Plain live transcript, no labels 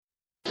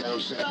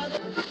Los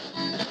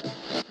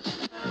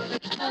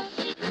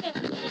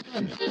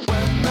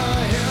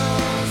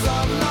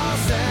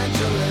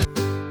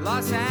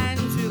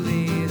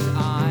Angeles,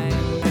 I'm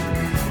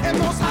and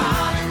most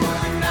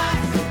Hollywood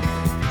nights.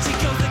 She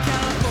goes to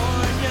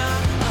California,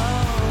 oh,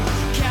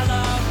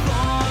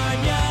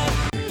 California.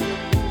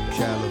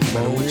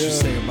 What you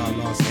say about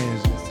Los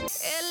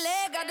Angeles?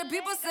 LA got the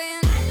people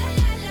saying,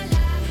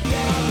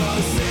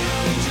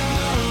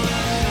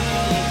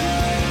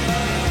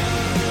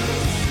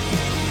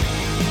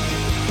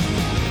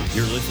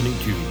 You're listening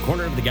to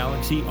Corner of the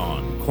Galaxy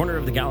on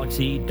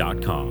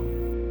cornerofthegalaxy.com.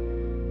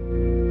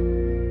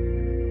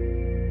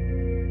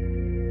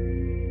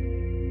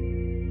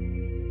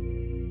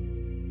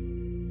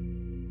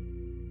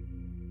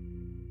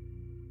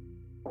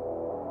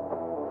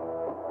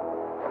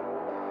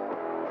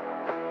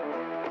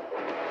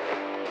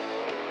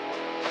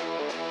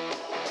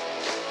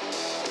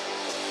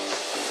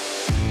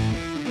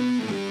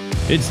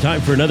 It's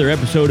time for another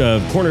episode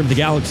of Corner of the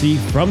Galaxy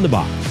from the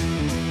Box,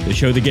 the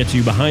show that gets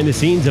you behind the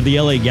scenes of the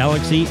LA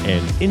Galaxy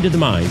and into the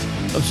minds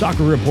of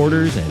soccer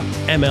reporters and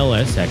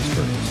MLS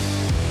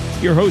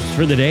experts. Your hosts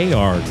for the day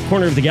are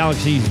Corner of the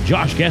Galaxy's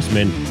Josh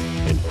Gessman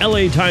and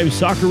LA Times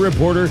soccer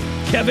reporter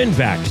Kevin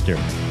Baxter.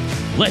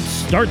 Let's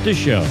start the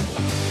show.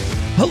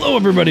 Hello,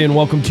 everybody, and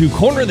welcome to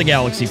Corner of the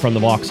Galaxy from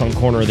the Box on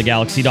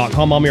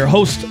cornerofthegalaxy.com. I'm your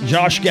host,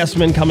 Josh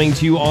Gessman, coming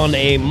to you on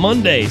a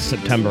Monday,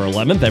 September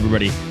 11th.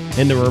 Everybody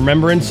in the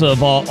remembrance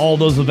of all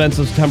those events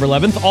of September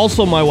 11th.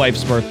 Also, my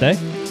wife's birthday.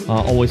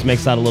 Always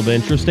makes that a little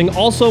bit interesting.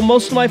 Also,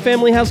 most of my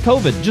family has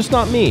COVID, just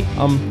not me.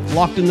 I'm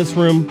locked in this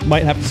room,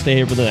 might have to stay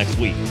here for the next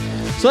week.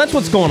 So that's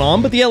what's going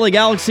on. But the LA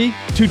Galaxy,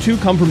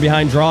 2-2 come from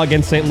behind draw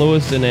against St.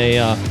 Louis in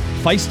a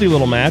feisty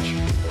little match.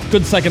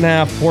 Good second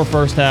half, poor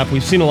first half.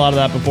 We've seen a lot of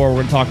that before. We're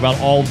going to talk about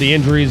all the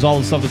injuries, all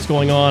the stuff that's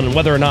going on, and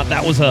whether or not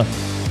that was a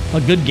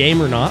good game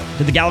or not.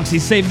 Did the Galaxy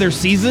save their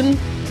season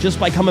just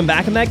by coming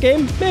back in that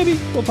game? Maybe.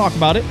 We'll talk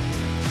about it.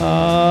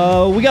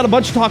 We got a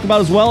bunch to talk about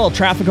as well. El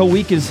Trafico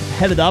Week is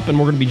headed up, and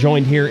we're going to be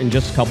joined here in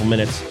just a couple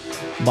minutes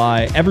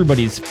by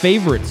everybody's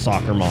favorite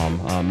soccer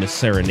mom, Miss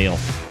Sarah Neal,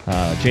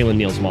 Jalen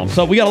Neal's mom.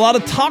 So we got a lot to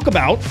talk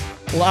about,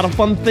 a lot of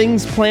fun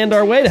things planned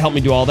our way to help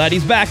me do all that.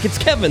 He's back. It's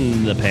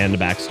Kevin the Panda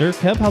Baxter.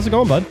 Kev, how's it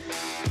going, bud?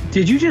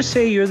 Did you just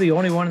say you're the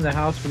only one in the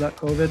house without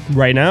COVID?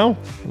 Right now?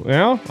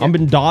 Yeah. I've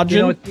been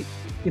dodging.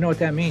 You know what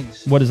that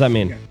means? What does that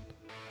mean?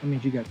 That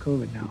means you got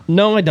COVID now.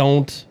 No, I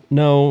don't.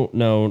 No.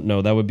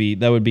 That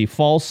would be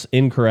false,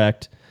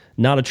 incorrect,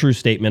 not a true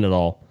statement at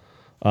all.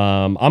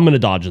 I'm going to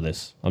dodge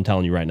this. I'm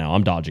telling you right now.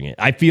 I'm dodging it.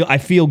 I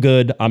feel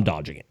good. I'm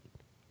dodging it.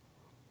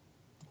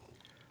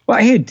 Well,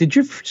 hey, did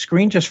your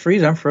screen just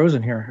freeze? I'm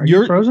frozen here. Are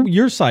you frozen?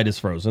 Your side is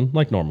frozen,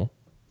 like normal.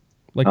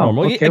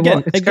 Okay,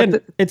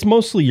 Again, it's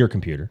mostly your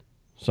computer.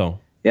 So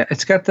yeah,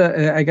 it's got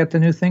I got the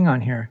new thing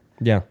on here.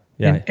 Yeah.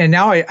 And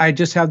now I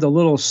just have the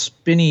little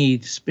spinny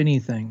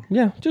thing.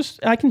 Yeah,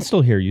 I can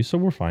still hear you, so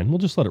we're fine. We'll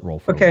just let it roll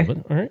for a little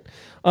bit. All right.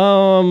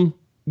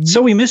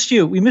 So we missed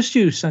you. We missed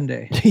you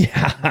Sunday.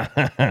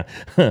 Yeah.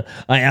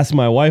 I asked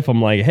my wife, I'm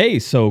like, hey,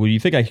 so you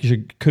think I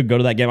could go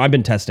to that game? I've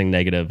been testing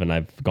negative, and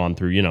I've gone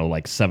through,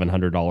 like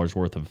 $700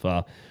 worth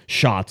of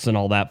shots and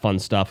all that fun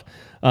stuff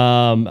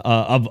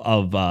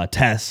of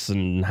tests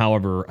and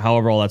however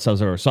all that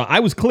stuff's over. So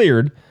I was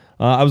cleared.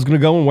 I was going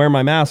to go and wear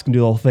my mask and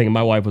do the whole thing. And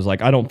my wife was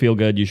like, I don't feel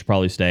good. You should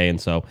probably stay.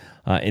 And so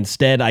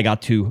instead, I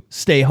got to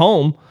stay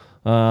home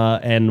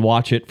and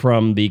watch it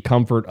from the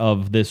comfort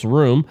of this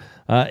room.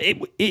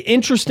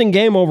 Interesting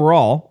game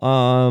overall.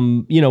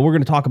 We're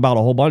going to talk about a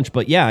whole bunch.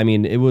 But yeah, I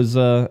mean, it was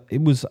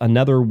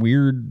another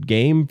weird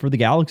game for the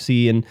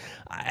Galaxy. And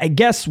I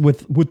guess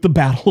with the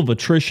battle of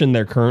attrition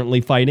they're currently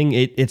fighting,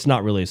 it's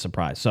not really a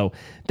surprise. So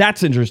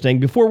that's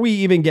interesting. Before we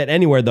even get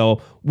anywhere,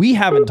 though, we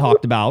haven't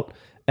talked about...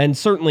 And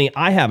certainly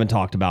I haven't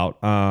talked about,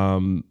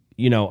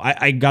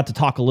 I got to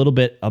talk a little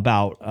bit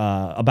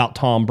about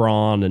Tom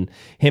Braun and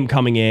him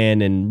coming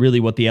in and really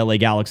what the LA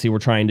Galaxy were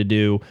trying to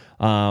do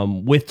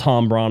with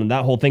Tom Braun and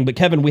that whole thing. But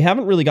Kevin, we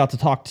haven't really got to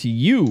talk to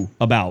you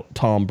about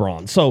Tom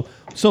Braun. So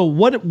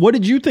what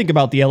did you think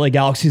about the LA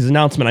Galaxy's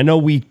announcement? I know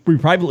we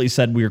privately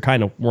said we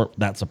weren't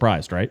that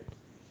surprised, right?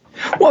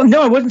 Well,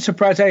 no, I wasn't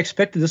surprised. I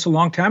expected this a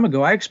long time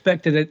ago. I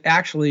expected it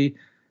actually...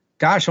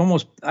 Gosh,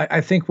 almost, I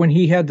think when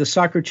he had the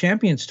Soccer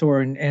Champions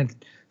Tour and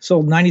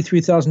sold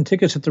 93,000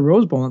 tickets at the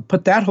Rose Bowl and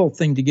put that whole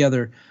thing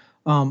together,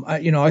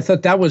 I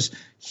thought that was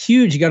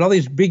huge. You got all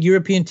these big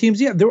European teams.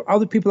 Yeah, there were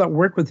other people that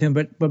worked with him,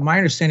 but my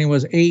understanding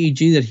was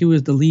AEG, that he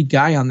was the lead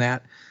guy on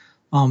that.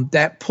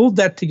 That pulled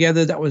that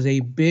together. That was a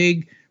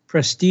big,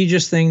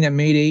 prestigious thing that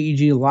made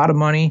AEG a lot of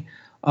money,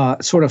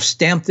 sort of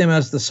stamped them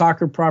as the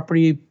soccer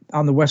property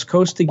on the West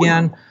Coast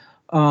again.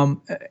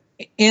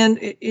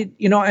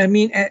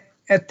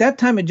 At that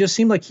time, it just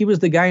seemed like he was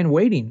the guy in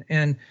waiting.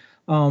 And,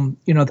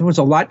 there was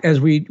a lot,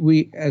 as we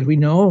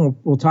know, and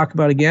we'll talk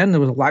about again, there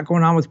was a lot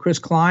going on with Chris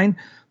Klein.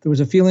 There was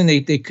a feeling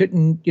they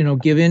couldn't,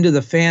 give in to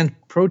the fan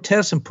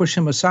protests and push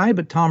him aside,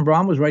 but Tom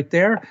Braun was right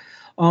there.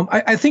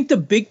 I think the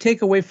big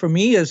takeaway for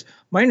me is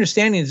my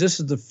understanding is this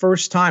is the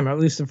first time, or at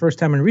least the first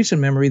time in recent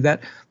memory,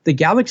 that the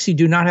Galaxy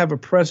do not have a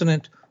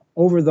president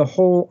over the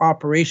whole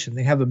operation.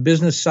 They have a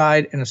business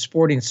side and a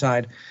sporting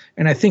side.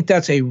 And I think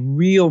that's a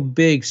real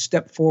big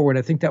step forward.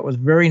 I think that was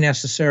very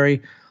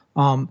necessary.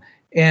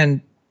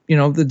 And,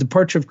 the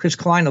departure of Chris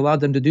Klein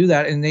allowed them to do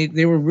that. And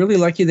they were really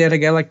lucky they had a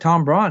guy like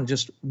Tom Braun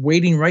just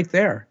waiting right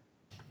there.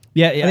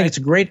 Yeah, I think it's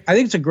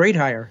a great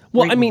hire.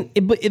 Well, Great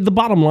the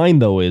bottom line,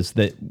 though, is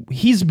that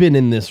he's been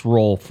in this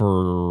role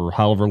for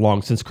however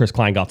long since Chris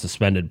Klein got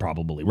suspended,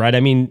 probably, right?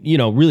 I mean,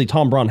 really,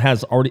 Tom Braun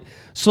has already.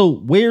 So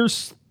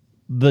where's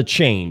the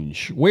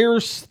change?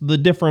 Where's the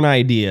different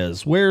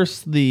ideas?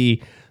 Where's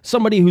the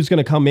somebody who's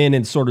going to come in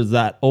and sort of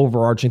that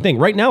overarching thing?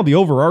 Right now, the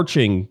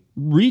overarching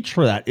reach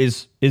for that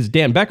is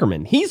Dan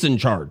Beckerman. He's in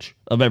charge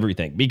of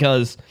everything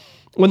because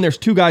when there's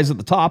two guys at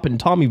the top, and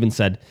Tom even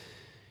said,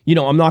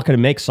 I'm not going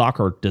to make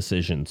soccer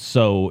decisions,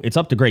 so it's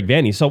up to Greg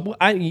Vanney. So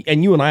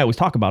you and I always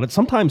talk about it.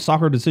 Sometimes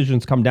soccer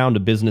decisions come down to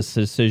business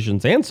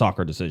decisions and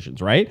soccer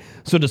decisions, right?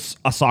 So does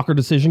a soccer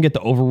decision get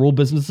to overrule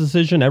business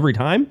decision every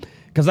time?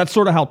 Because that's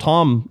sort of how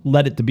Tom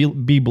let it to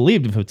be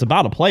believed. If it's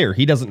about a player,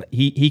 he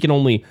can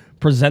only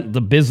present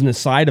the business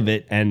side of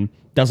it and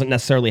doesn't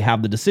necessarily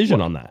have the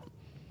decision on that.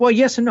 Well,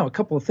 yes and no. A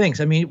couple of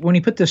things. I mean, when he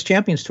put this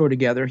Champions Tour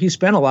together, he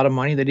spent a lot of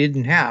money that he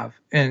didn't have,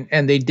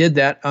 and they did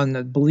that on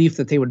the belief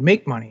that they would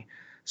make money.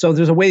 So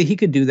there's a way that he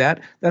could do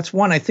that. That's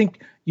one. I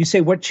think you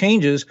say what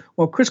changes.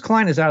 Well, Chris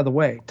Klein is out of the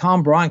way.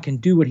 Tom Braun can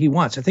do what he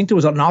wants. I think there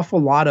was an awful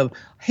lot of,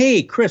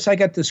 hey, Chris, I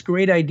got this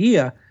great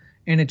idea,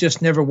 and it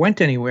just never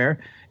went anywhere.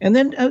 And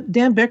then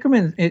Dan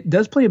Beckerman, it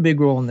does play a big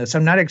role in this.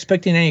 I'm not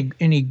expecting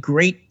any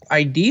great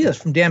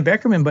ideas from Dan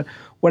Beckerman, but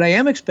what I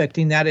am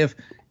expecting that if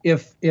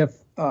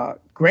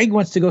Greg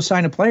wants to go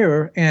sign a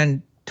player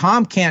and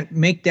Tom can't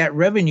make that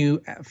revenue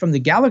from the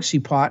Galaxy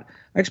pot,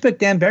 I expect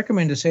Dan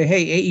Beckerman to say,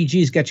 hey,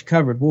 AEG's got you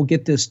covered. We'll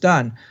get this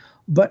done.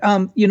 But,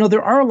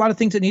 there are a lot of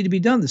things that need to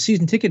be done. The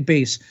season ticket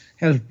base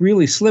has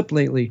really slipped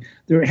lately.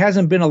 There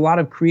hasn't been a lot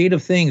of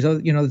creative things.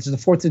 This is the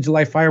 4th of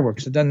July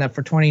fireworks. They've done that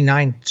for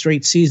 29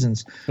 straight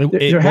seasons.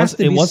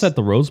 It was at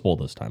the Rose Bowl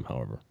this time,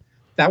 however.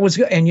 That was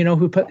good. And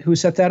who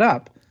set that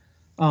up?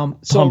 Tom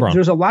Braun.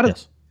 There's a lot of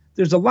Yes.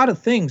 There's a lot of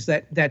things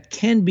that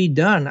can be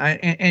done.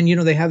 And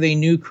they have a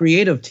new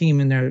creative team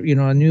in there,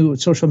 a new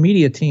social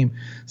media team.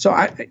 So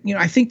I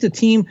think the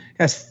team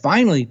has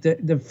finally,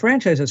 the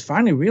franchise has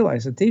finally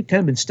realized that they've kind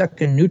of been stuck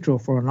in neutral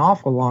for an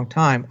awful long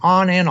time,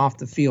 on and off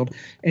the field.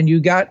 And you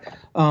got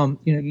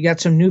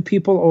some new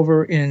people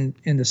over in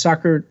the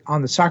soccer,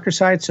 on the soccer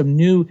side, some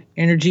new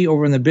energy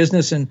over in the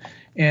business and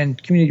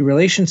community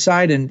relations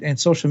side and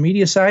social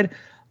media side.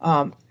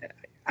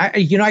 I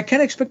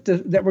kind of expect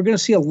that we're going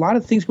to see a lot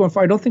of things going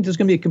forward. I don't think there's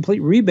going to be a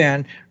complete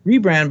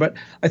rebrand, but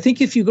I think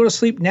if you go to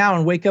sleep now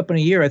and wake up in a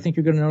year, I think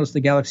you're going to notice the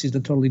Galaxy is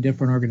a totally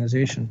different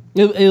organization.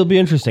 It'll be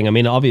interesting. I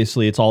mean,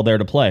 obviously, it's all there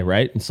to play,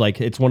 right? It's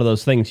like it's one of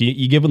those things.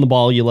 You give them the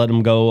ball, you let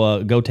them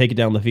go take it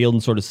down the field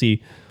and sort of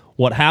see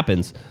what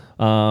happens.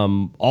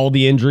 All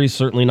the injuries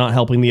certainly not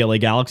helping the LA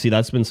Galaxy.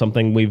 That's been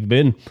something we've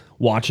been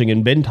watching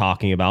and been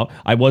talking about.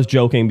 I was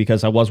joking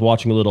because I was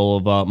watching a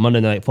little of Monday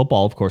Night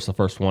Football, of course, the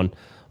first one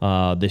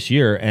this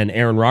year, and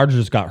Aaron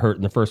Rodgers got hurt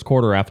in the first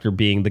quarter after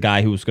being the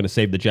guy who was going to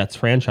save the Jets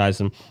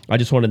franchise. And I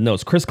just wanted to know,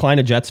 is Chris Klein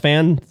a Jets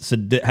fan?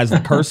 Has the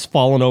curse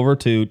fallen over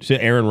to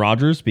Aaron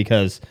Rodgers?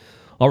 Because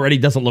already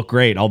doesn't look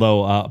great,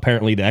 although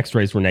apparently the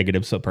x-rays were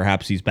negative, so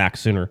perhaps he's back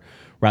sooner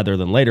rather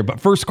than later.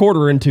 But first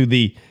quarter into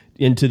the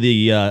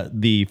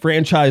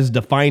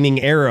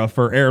franchise-defining era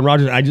for Aaron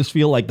Rodgers, I just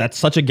feel like that's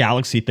such a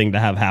Galaxy thing to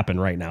have happen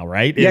right now,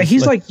 right? Yeah,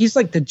 he's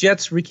like the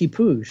Jets' Ricky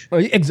Puig.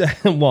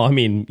 Exactly. Well, I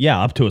mean,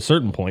 yeah, up to a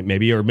certain point,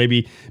 maybe, or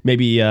maybe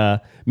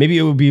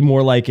it would be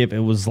more like if it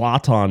was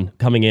Zlatan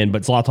coming in,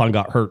 but Zlatan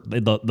got hurt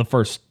the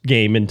first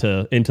game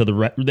into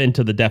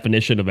the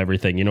definition of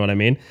everything. You know what I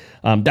mean?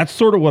 That's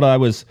sort of what I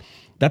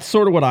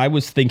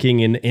was thinking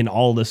in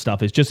all this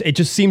stuff. It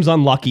just seems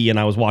unlucky, and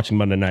I was watching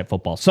Monday Night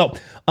Football. So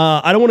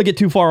I don't want to get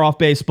too far off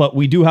base, but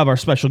we do have our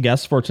special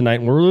guest for tonight,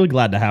 and we're really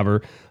glad to have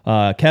her.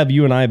 Kev,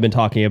 you and I have been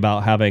talking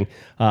about having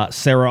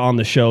Sarah on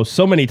the show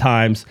so many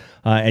times,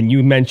 and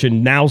you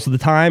mentioned now's the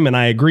time, and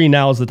I agree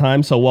now's the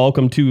time. So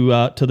welcome to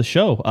the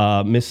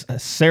show, Miss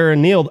Sarah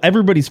Neal,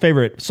 everybody's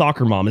favorite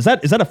soccer mom. Is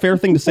that a fair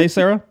thing to say,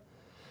 Sarah?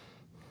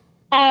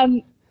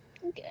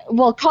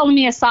 Well, calling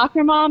me a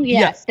soccer mom,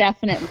 yes,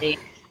 definitely.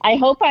 I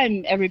hope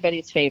I'm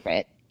everybody's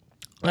favorite.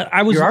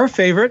 You're our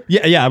favorite.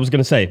 Yeah. I was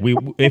gonna say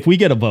if we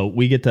get a vote,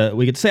 we get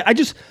to say. I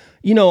just,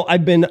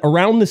 I've been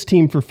around this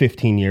team for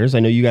 15 years. I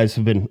know you guys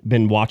have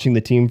been watching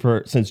the team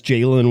since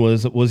Jalen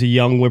was a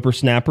young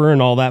whippersnapper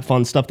and all that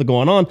fun stuff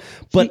going on.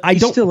 But he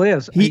still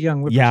is a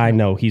young whippersnapper. Yeah, I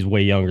know he's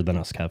way younger than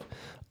us, Kev.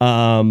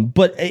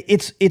 But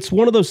it's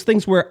one of those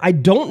things where I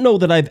don't know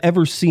that I've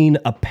ever seen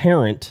a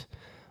parent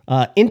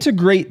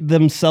integrate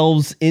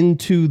themselves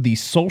into the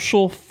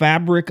social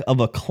fabric of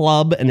a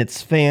club and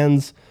its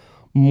fans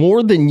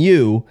more than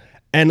you.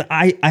 And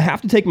I have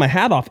to take my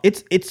hat off.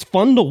 It's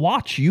fun to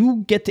watch.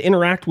 You get to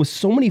interact with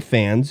so many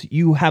fans.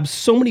 You have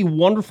so many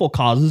wonderful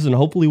causes, and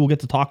hopefully we'll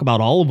get to talk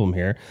about all of them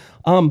here.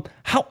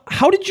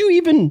 How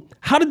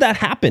did that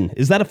happen?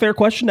 Is that a fair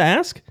question to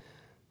ask?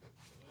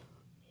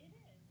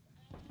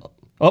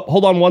 Oh,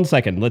 hold on 1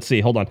 second. Let's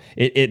see. Hold on.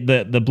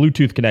 The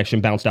Bluetooth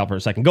connection bounced out for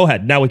a second. Go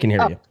ahead. Now we can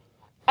hear you.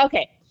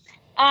 Okay.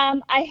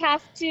 I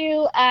have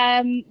to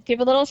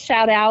give a little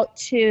shout out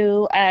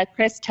to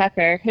Chris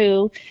Tucker,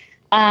 who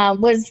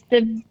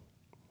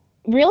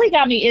really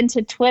got me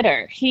into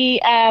Twitter.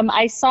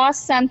 I saw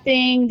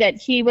something that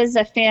he was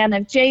a fan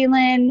of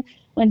Jalen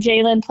when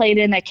Jalen played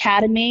in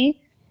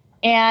Academy,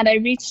 and I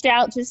reached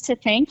out just to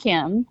thank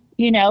him,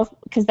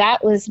 because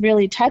that was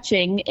really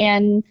touching,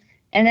 and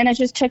then it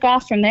just took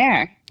off from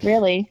there,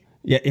 really.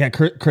 Yeah.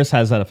 Chris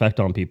has that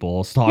effect on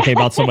people. It's talking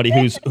about somebody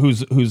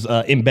who's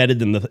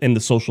embedded in the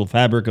social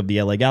fabric of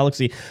the LA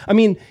Galaxy. I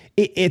mean,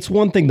 it's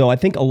one thing though. I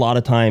think a lot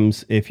of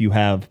times if you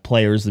have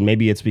players, and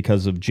maybe it's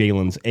because of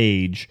Jalen's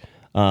age,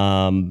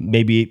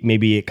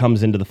 maybe it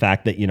comes into the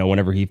fact that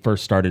whenever he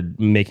first started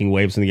making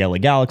waves in the LA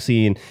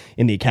Galaxy and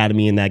in the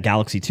Academy in that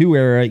Galaxy 2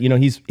 era,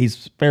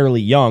 he's fairly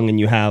young, and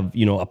you have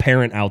a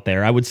parent out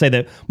there. I would say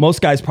that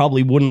most guys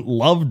probably wouldn't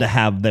love to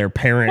have their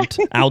parent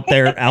out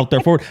there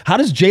forward. How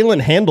does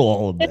Jalen handle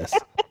all of this?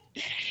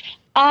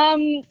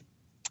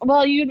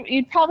 Well,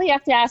 you'd probably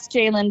have to ask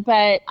Jalen,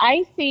 but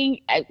I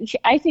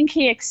think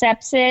he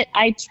accepts it.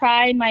 I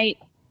try my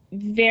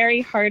very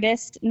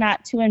hardest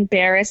not to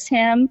embarrass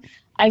him.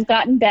 I've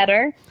gotten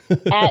better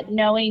at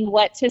knowing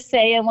what to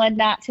say and what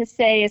not to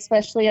say,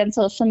 especially on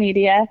social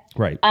media.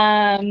 Right.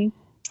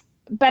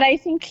 But I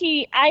think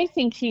he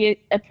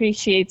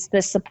appreciates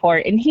the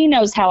support, and he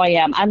knows how I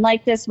am. I'm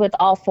like this with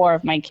all 4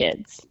 of my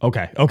kids.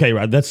 Okay,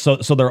 right. That's so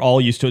they're all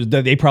used to it.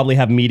 They probably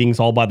have meetings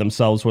all by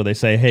themselves where they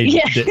say, "Hey,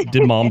 yeah.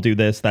 did mom do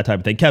this?" That type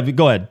of thing. Kevin,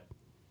 go ahead.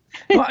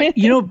 Well,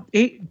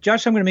 hey,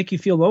 Josh, I'm going to make you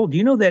feel old. Do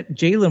you know that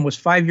Jalen was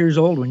 5 years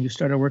old when you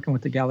started working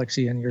with the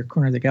Galaxy on your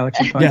Corner of the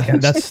Galaxy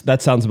podcast? Yeah,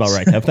 that sounds about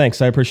right, Kev.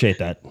 Thanks, I appreciate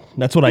that.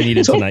 That's what I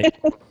needed tonight.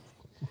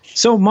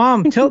 So,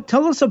 Mom,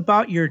 tell us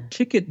about your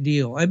ticket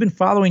deal. I've been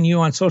following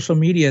you on social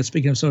media,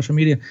 speaking of social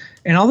media,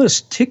 and all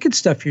this ticket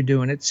stuff you're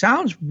doing. It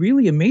sounds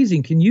really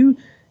amazing. Can you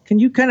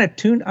kind of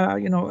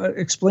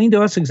explain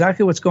to us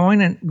exactly what's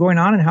going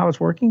on and how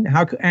it's working,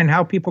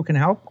 how people can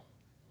help?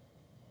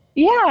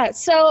 Yeah,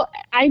 so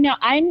I know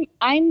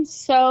I'm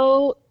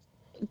so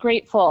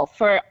grateful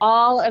for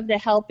all of the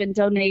help and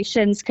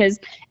donations, because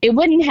it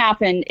wouldn't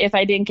happen if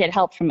I didn't get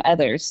help from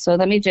others. So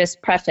let me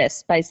just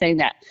preface by saying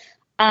that.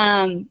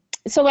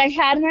 So I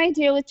had an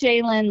idea with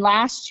Jalen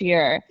last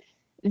year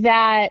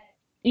that,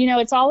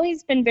 it's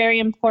always been very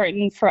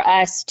important for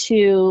us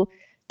to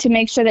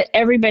make sure that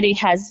everybody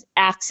has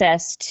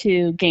access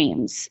to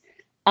games.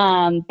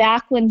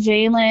 Back when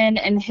Jalen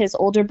and his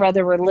older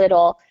brother were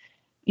little,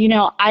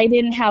 I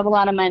didn't have a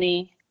lot of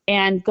money,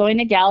 and going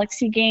to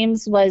Galaxy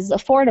games was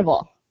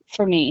affordable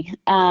for me.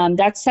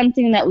 That's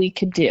something that we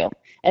could do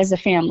as a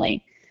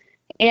family.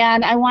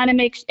 And I want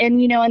to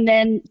and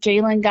then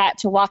Jalen got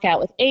to walk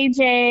out with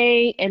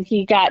AJ, and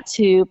he got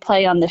to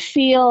play on the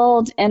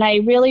field. And I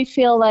really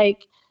feel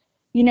like,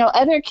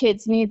 other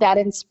kids need that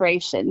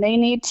inspiration. They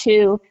need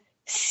to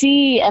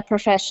see a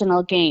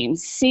professional game,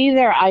 see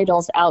their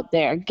idols out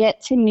there, get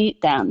to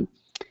meet them.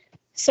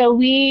 So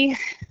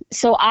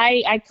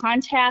I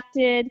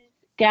contacted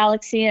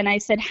Galaxy, and I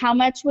said, how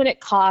much would it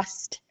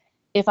cost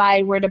if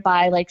I were to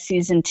buy like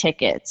season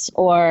tickets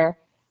or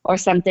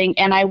something?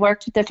 And I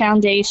worked with the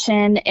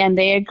foundation, and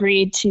they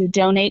agreed to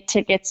donate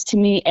tickets to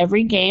me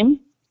every game.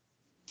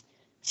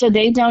 So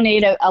they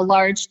donate a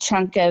large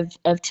chunk of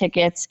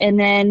tickets, and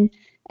then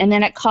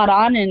it caught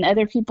on, and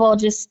other people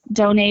just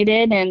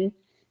donated, and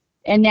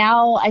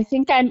now I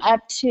think I'm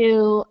up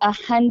to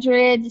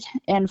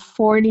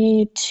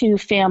 142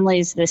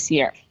 families this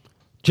year.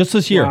 Just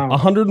this year, wow.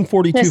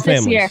 142 just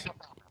families. This year.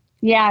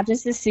 Yeah,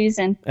 just this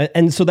season.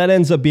 And so that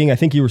ends up being, I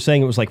think you were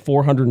saying it was like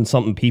 400 and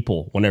something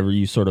people whenever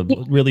you sort of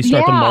really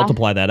start to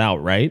multiply that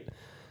out, right?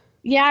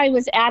 Yeah, I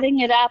was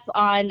adding it up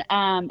on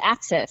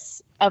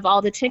Access of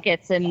all the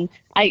tickets, and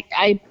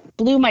I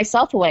blew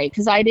myself away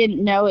because I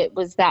didn't know it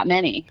was that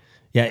many.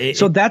 Yeah.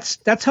 So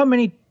that's how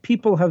many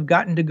people have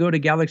gotten to go to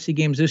Galaxy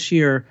games this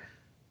year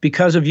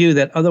because of you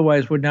that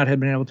otherwise would not have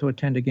been able to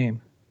attend a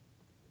game.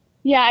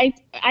 Yeah,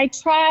 I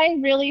try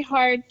really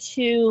hard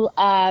to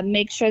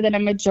make sure that a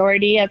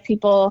majority of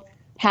people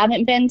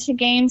haven't been to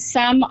games.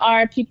 Some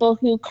are people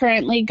who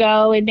currently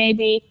go and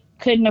maybe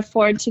couldn't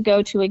afford to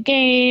go to a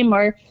game,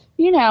 or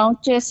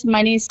just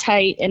money's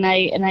tight, and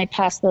I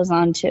pass those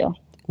on too.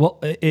 Well,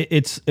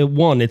 it's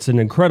an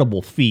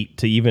incredible feat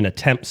to even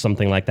attempt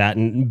something like that.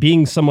 And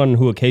being someone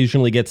who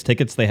occasionally gets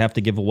tickets they have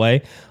to give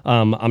away,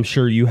 I'm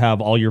sure you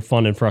have all your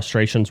fun and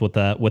frustrations with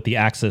the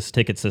Access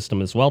ticket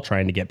system as well,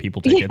 trying to get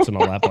people tickets and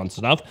all that fun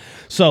stuff.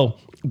 So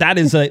that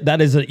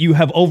is you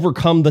have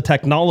overcome the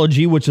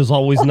technology, which is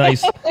always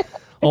nice,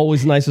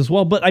 always nice as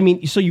well. But I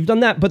mean, so you've done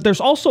that, but there's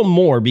also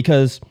more,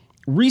 because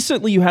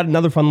recently you had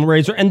another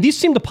fundraiser, and these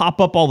seem to pop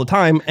up all the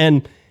time,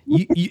 and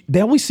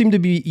you always seem to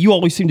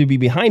be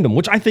behind them,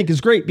 which I think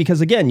is great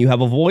because again, you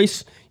have a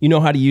voice, you know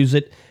how to use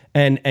it,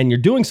 and you're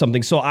doing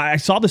something. So I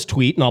saw this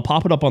tweet, and I'll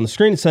pop it up on the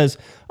screen. It says,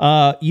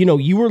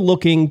 you were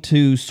looking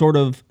to sort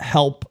of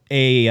help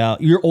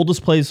your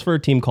oldest plays for a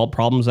team called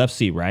Problems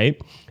FC,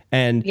 right?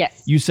 And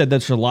yes. You said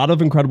there's a lot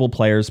of incredible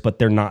players, but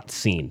they're not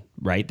seen,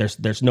 right?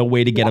 There's no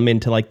way to get them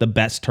into like the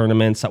best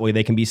tournaments. That way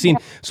they can be seen.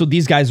 So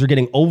these guys are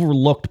getting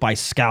overlooked by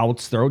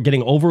scouts. They're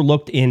getting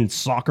overlooked in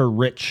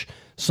soccer-rich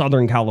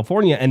Southern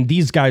California, and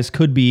these guys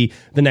could be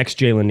the next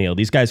Jalen Neal.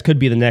 These guys could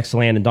be the next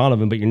Landon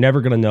Donovan, but you're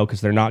never going to know because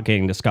they're not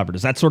getting discovered.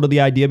 Is that sort of the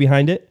idea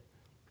behind it?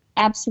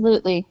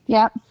 Absolutely.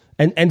 Yep.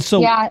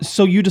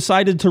 So you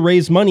decided to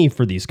raise money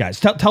for these guys.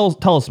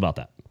 Tell us about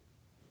that.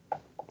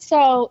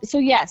 So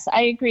yes,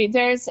 I agree.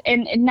 There's,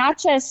 and not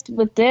just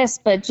with this,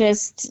 but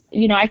just,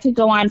 I could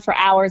go on for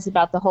hours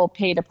about the whole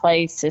pay to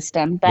play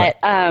system, but,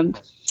 right.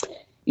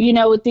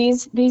 With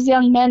these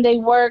young men, they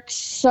work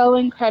so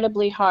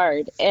incredibly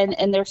hard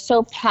and they're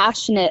so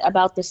passionate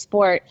about the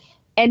sport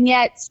and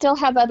yet still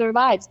have other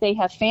lives. They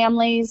have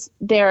families,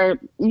 they're,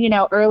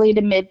 early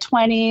to mid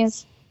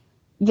 20s.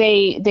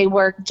 They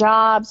work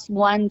jobs,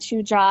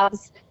 1-2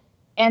 jobs.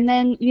 And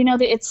then,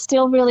 it's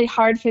still really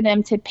hard for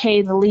them to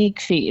pay the league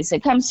fees.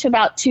 It comes to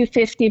about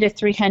 $250 to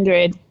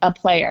 $300 a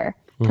player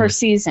per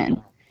season.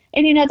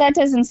 And, that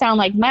doesn't sound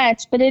like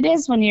much, but it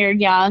is when you're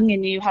young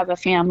and you have a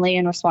family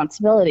and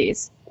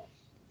responsibilities.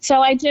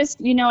 So I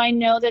just, I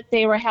know that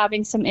they were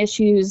having some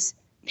issues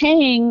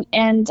paying,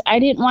 and I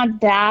didn't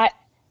want that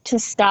to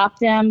stop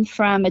them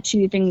from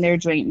achieving their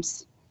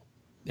dreams.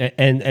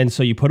 And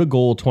so you put a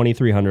goal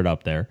 2,300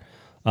 up there.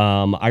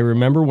 I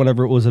remember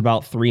whenever it was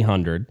about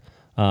 300.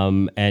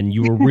 And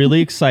you were really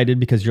excited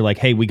because you're like,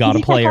 hey, we got a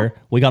player.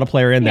 We got a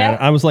player in there. Yeah.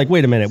 I was like,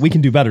 wait a minute, we can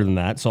do better than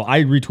that. So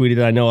I retweeted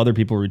it. I know other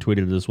people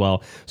retweeted it as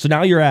well. So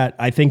now you're at,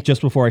 I think just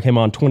before I came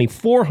on,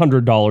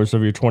 $2,400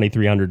 of your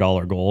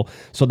 $2,300 goal.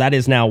 So that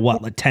is now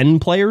what, like 10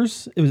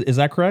 players? Is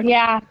that correct?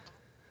 Yeah.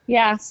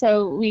 Yeah.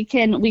 So we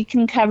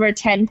can cover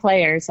 10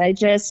 players. I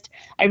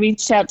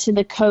reached out to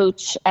the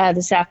coach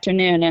this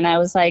afternoon and I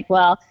was like,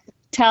 well,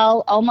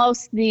 tell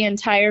almost the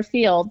entire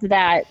field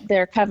that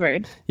they're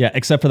covered. Yeah,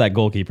 except for that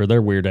goalkeeper.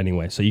 They're weird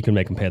anyway, so you can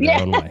make them pay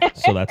their own way.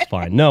 So that's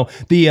fine. No,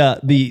 the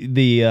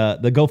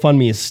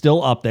GoFundMe is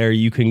still up there.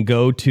 You can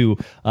go to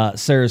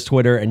Sarah's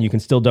Twitter and you can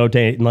still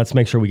donate. And let's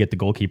make sure we get the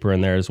goalkeeper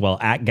in there as well.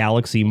 At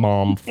Galaxy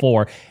Mom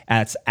 4.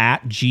 That's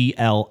at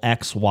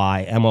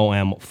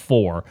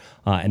GLXYMOM4.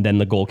 And then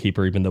the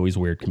goalkeeper, even though he's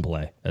weird, can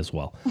play as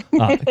well.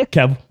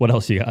 Kev, what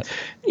else you got?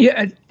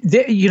 Yeah,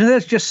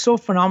 that's just so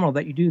phenomenal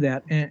that you do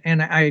that,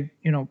 and I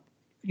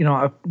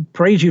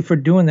praise you for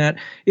doing that.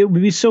 It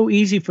would be so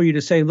easy for you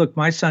to say, "Look,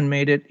 my son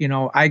made it.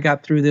 I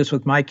got through this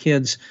with my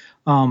kids.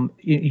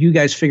 You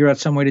guys figure out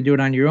some way to do it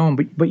on your own."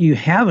 But you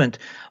haven't.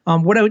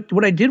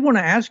 What I did want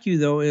to ask you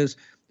though is,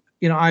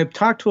 I've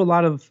talked to a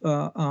lot of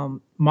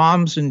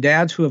moms and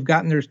dads who have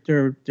gotten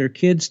their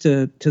kids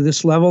to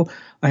this level.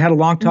 I had a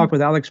long talk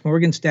with Alex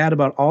Morgan's dad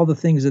about all the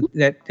things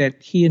that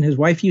he and his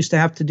wife used to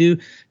have to do,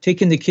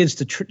 taking the kids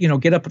to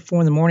get up at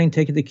 4 a.m,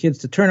 taking the kids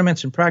to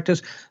tournaments and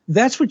practice.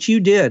 That's what you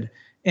did,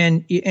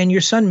 and your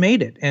son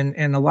made it.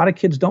 And a lot of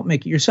kids don't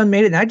make it. Your son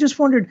made it, and I just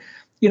wondered.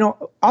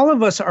 All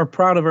of us are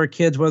proud of our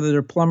kids, whether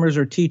they're plumbers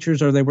or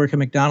teachers or they work at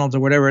McDonald's or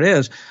whatever it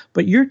is.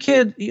 But your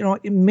kid,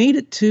 it made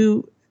it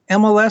to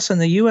MLS and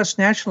the U.S.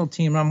 national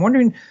team. I'm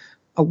wondering,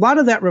 a lot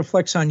of that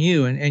reflects on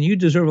you, and you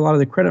deserve a lot of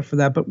the credit for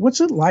that. But what's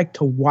it like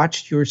to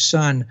watch your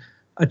son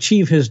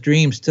achieve his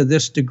dreams to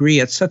this degree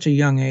at such a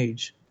young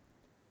age?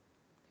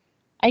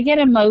 I get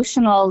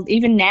emotional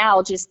even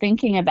now just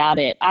thinking about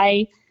it.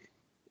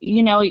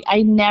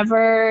 It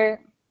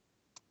never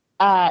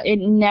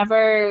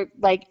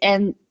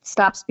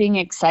stops being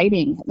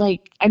exciting.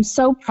 I'm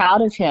so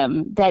proud of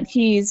him that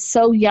he's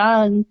so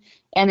young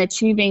and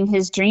achieving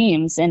his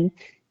dreams. And,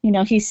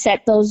 he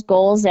set those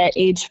goals at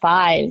age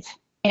 5.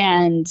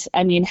 And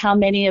I mean, how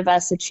many of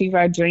us achieve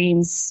our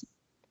dreams,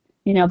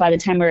 by the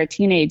time we're a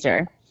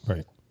teenager?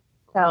 Right.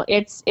 So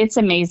it's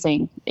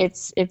amazing.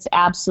 It's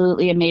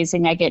absolutely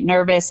amazing. I get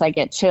nervous. I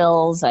get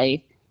chills.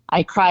 I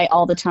cry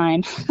all the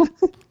time.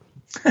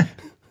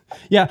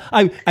 Yeah,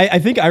 I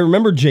think I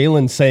remember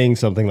Jalen saying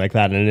something like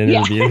that in an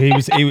interview.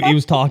 Yeah. He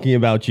was talking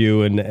about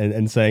you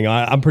and saying,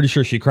 I'm pretty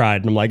sure she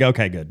cried. And I'm like,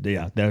 okay, good.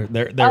 Yeah, there.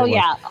 Oh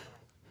yeah,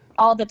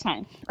 all the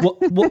time.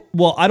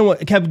 well, I don't want.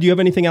 Kev, do you have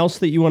anything else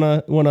that you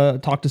wanna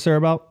talk to Sarah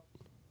about?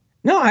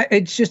 No,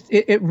 it's just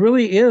it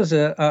really is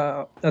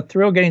a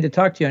thrill getting to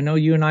talk to you. I know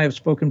you and I have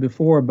spoken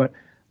before, but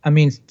I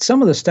mean,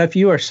 some of the stuff,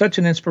 you are such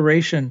an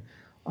inspiration.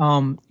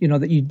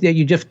 That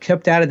you just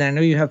kept at it. And I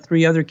know you have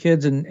 3 other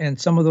kids, and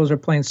some of those are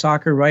playing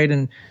soccer, right?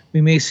 And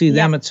we may see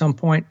them at some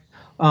point.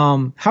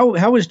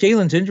 How is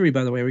Jalen's injury,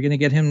 by the way? Are we going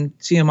to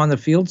see him on the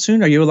field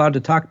soon? Are you allowed to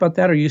talk about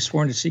that? Or are you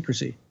sworn to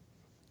secrecy?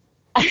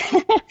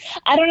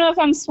 I don't know if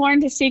I'm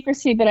sworn to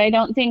secrecy, but I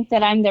don't think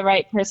that I'm the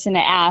right person to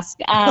ask.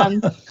 I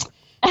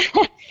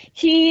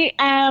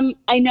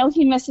know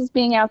he misses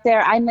being out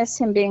there. I miss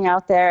him being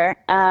out there.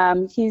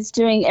 He's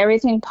doing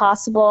everything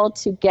possible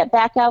to get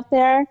back out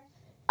there.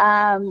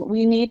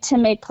 We need to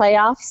make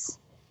playoffs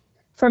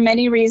for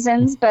many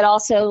reasons, but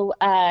also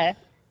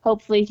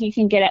hopefully he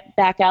can get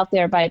back out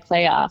there by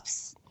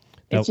playoffs.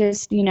 It's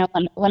just,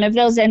 one of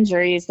those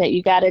injuries that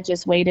you got to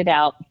just wait it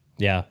out.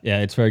 Yeah,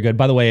 it's very good.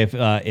 By the way,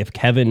 if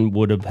Kevin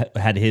would have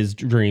had his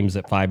dreams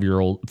at 5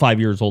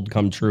 years old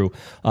come true,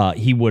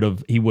 he would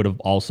have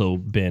also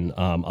been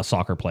a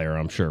soccer player,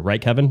 I'm sure,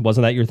 right, Kevin?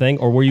 Wasn't that your thing,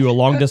 or were you a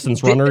long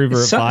distance runner at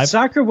 5?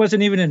 Soccer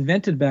wasn't even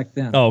invented back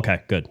then. Oh,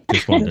 okay, good.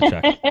 Just wanted to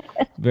check.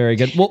 Very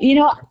good. Well,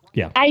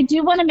 yeah. I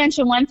do want to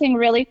mention one thing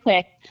really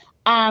quick.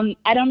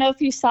 I don't know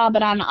if you saw,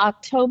 but on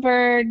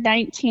October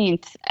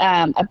 19th,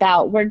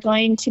 we're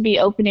going to be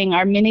opening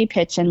our mini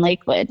pitch in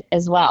Lakewood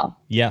as well.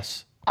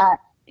 Yes.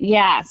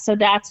 Yeah, so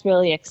that's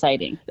really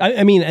exciting.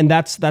 I mean, and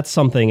that's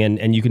something,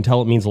 and you can tell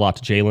it means a lot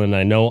to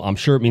Jalen. I'm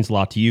sure it means a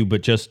lot to you,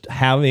 but just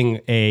having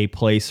a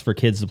place for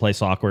kids to play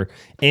soccer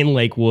in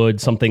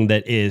Lakewood, something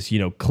that is,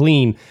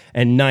 clean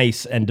and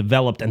nice and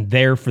developed and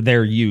there for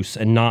their use,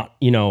 and not,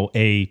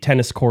 a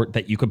tennis court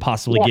that you could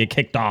possibly get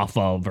kicked off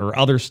of or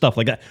other stuff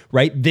like that,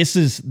 right?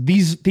 These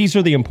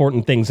are the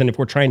important things. And if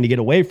we're trying to get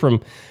away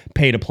from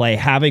pay to play,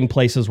 having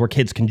places where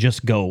kids can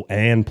just go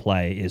and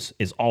play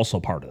is also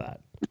part of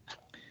that.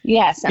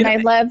 Yes, and I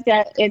love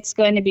that it's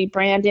going to be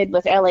branded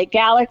with LA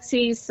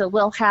Galaxy, so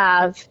we'll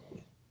have,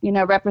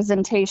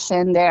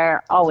 representation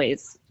there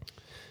always.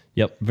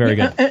 Yep, very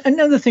good.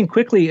 Another thing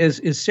quickly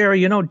is Sarah,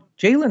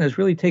 Jalen has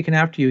really taken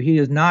after you. He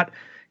is not,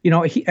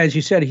 as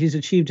you said, he's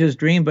achieved his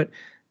dream, but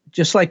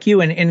just like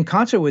you and in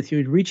concert with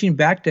you, reaching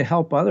back to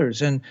help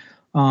others. And,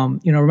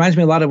 reminds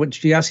me a lot of what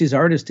Giassi's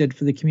artist did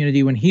for the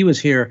community when he was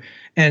here.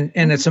 And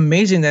it's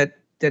amazing that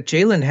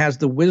Jalen has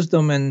the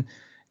wisdom and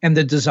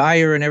the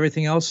desire and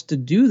everything else to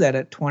do that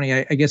at 20.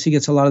 I guess he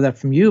gets a lot of that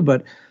from you,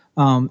 but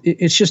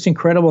it's just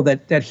incredible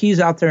that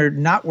he's out there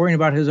not worrying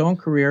about his own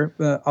career,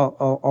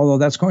 although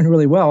that's going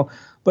really well,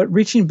 but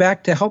reaching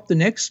back to help the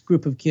next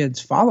group of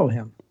kids follow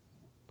him.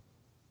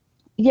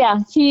 Yeah,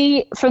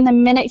 from the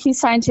minute he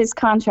signed his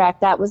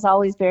contract, that was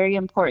always very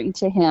important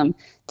to him,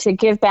 to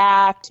give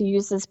back, to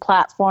use his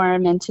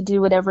platform, and to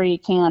do whatever he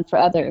can for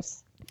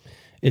others.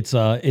 It's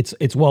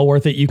well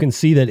worth it. You can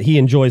see that he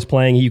enjoys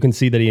playing. You can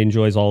see that he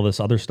enjoys all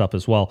this other stuff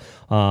as well.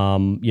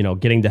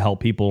 Getting to help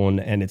people,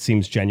 and it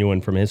seems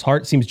genuine from his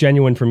heart. Seems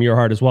genuine from your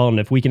heart as well.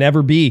 And if we can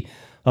ever be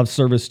of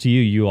service to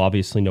you, you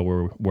obviously know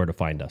where to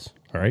find us.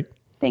 All right.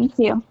 Thank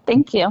you.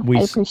 I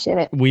appreciate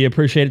it. We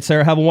appreciate it,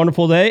 Sarah. Have a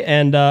wonderful day,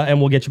 and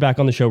we'll get you back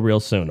on the show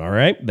real soon. All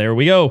right. There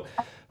we go.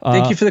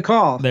 Thank you for the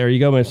call. There you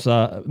go,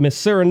 Miss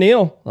Sarah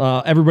Neal,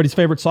 everybody's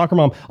favorite soccer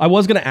mom. I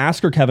was going to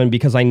ask her, Kevin,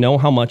 because I know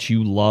how much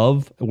you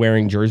love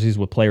wearing jerseys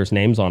with players'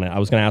 names on it. I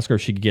was going to ask her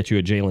if she could get you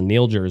a Jalen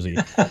Neal jersey,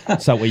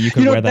 so that way you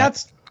could wear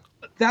that.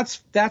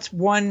 That's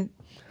one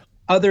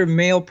other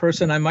male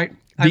person I might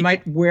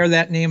wear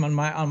that name on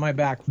my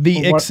back.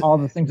 All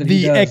the things that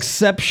he does. The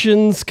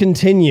exceptions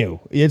continue.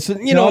 It's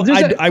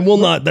I will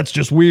not. That's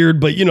just weird.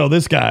 But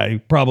this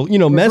guy probably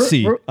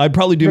Messi. I'd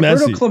probably do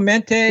Roberto Messi.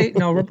 Clemente.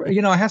 No,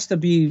 it has to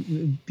be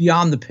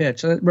beyond the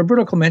pitch.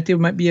 Roberto Clemente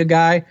might be a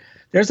guy.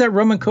 There's that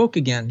rum and coke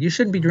again. You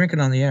shouldn't be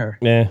drinking on the air.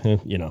 Yeah,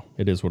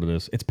 it is what it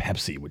is. It's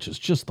Pepsi, which is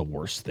just the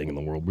worst thing in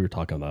the world. We were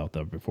talking about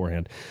that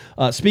beforehand.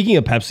 Speaking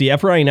of Pepsi,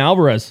 Efrain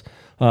Alvarez.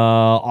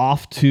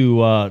 Off to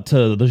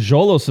the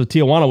Xolos of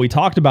Tijuana. We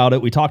talked about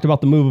it. We talked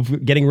about the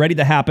move getting ready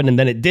to happen, and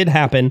then it did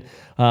happen.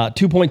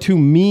 $2.2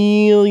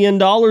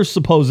 million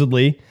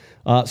supposedly.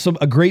 So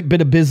a great bit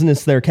of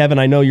business there, Kevin.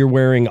 I know you're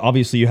wearing.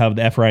 Obviously, you have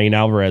the Efrain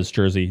Alvarez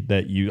jersey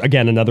that you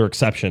again another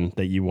exception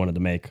that you wanted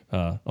to make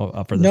for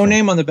this. No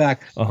name on the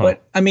back,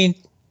 but I mean,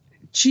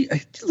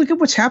 look at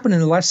what's happened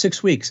in the last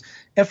 6 weeks.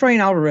 Efrain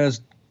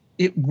Alvarez,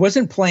 it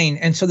wasn't playing,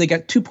 and so they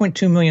got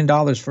 $2.2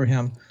 million for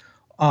him,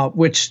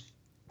 which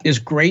is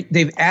great.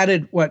 They've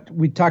added what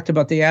we talked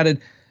about. They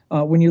added,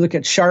 when you look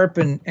at Sharp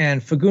and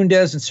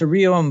Fagundes and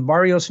Cerrillo and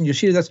Barrios and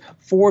Yoshida, that's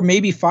 4,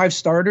 maybe 5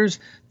 starters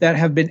that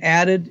have been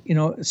added,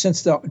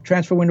 since the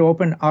transfer window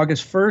opened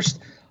August 1st.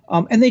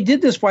 And they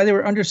did this while they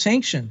were under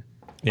sanction.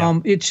 Yeah.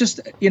 It's just,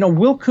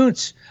 Will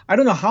Kuntz, I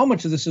don't know how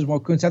much of this is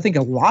Will Kuntz. I think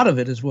a lot of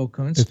it is Will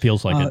Kuntz. It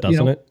feels like it,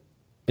 doesn't it?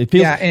 It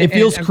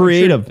feels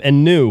creative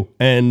and new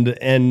and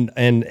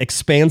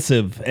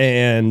expansive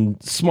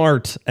and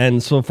smart,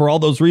 and so for all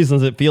those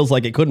reasons, it feels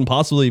like it couldn't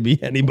possibly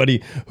be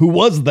anybody who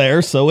was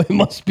there. So it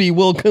must be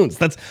Will Kuntz.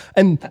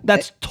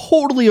 That's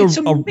totally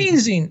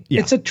amazing.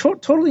 Yeah. It's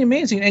totally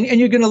amazing. And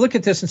you're going to look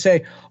at this and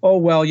say, oh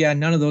well, yeah,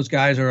 none of those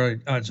guys are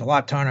a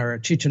Zlatan or a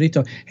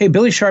Chicharito. Hey,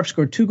 Billy Sharp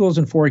scored 2 goals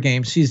in 4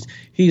 games. He's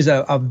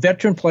a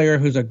veteran player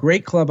who's a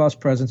great clubhouse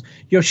presence.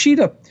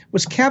 Yoshida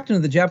was captain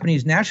of the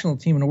Japanese national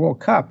team in the World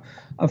Cup.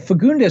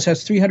 Fagundes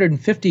has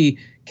 350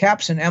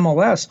 caps in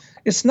MLS.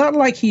 It's not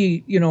like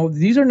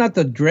these are not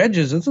the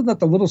dredges. This is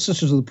not the little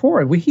sisters of the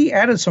poor. He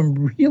added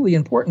some really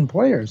important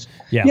players.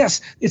 Yeah.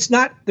 Yes,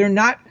 they're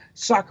not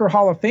soccer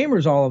Hall of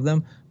Famers, all of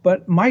them,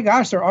 but my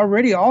gosh, they're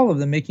already all of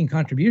them making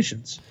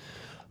contributions.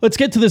 Let's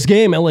get to this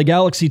game. LA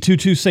Galaxy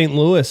 2-2 St.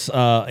 Louis,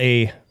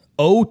 a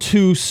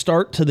 0-2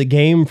 start to the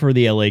game for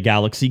the LA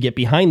Galaxy, get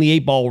behind the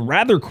 8 ball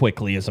rather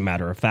quickly, as a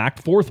matter of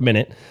fact, 4th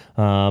minute,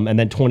 and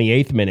then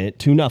 28th minute,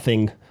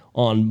 2-0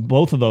 on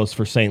both of those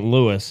for St.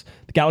 Louis.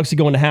 The Galaxy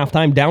go into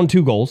halftime, down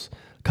 2 goals,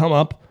 come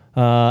up,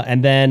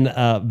 and then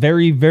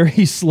very,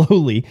 very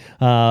slowly,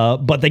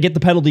 but they get the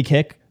penalty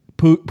kick.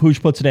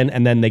 Puig puts it in,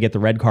 and then they get the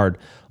red card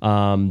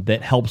that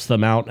helps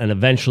them out, and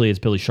eventually it's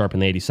Billy Sharp in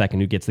the 82nd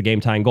who gets the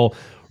game-tying goal.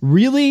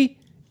 Really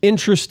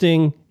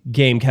interesting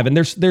game, Kevin.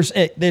 There's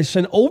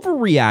an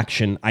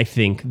overreaction, I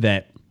think,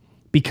 that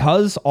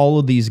because all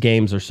of these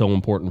games are so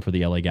important for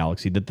the LA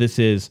Galaxy, that this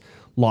is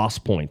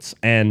lost points.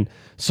 And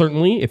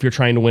certainly, if you're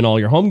trying to win all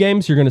your home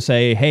games, you're going to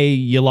say, hey,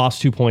 you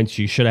lost 2 points.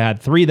 You should have had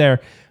 3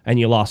 there, and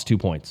you lost 2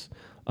 points.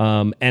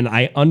 And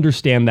I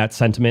understand that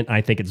sentiment.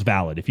 I think it's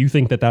valid. If you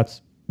think that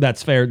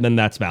that's fair, then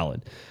that's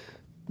valid.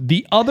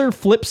 The other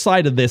flip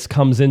side of this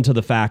comes into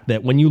the fact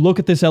that when you look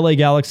at this LA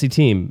Galaxy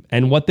team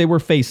and what they were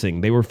facing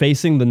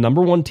the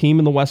number 1 team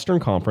in the Western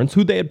Conference,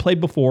 who they had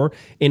played before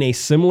in a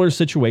similar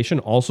situation,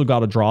 also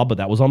got a draw, but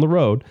that was on the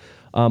road.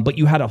 But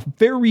you had a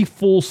very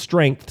full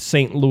strength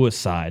St. Louis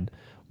side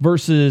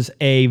versus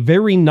a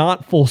very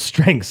not full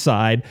strength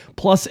side,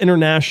 plus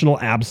international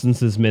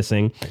absences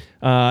missing.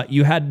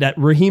 You had that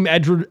Raheem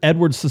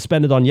Edwards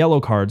suspended on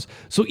yellow cards.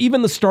 So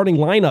even the starting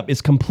lineup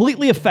is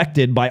completely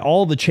affected by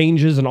all the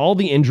changes and all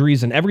the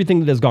injuries and everything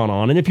that has gone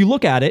on. And if you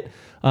look at it,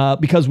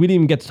 because we didn't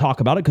even get to talk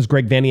about it because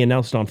Greg Vanney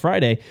announced on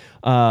Friday,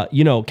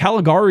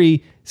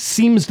 Caligari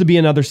seems to be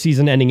another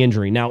season-ending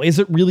injury. Now, is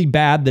it really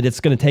bad that it's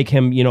going to take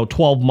him,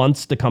 12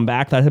 months to come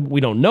back? That we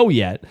don't know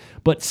yet.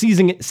 But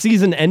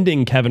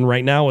season-ending, Kevin,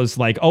 right now is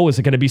like, is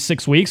it going to be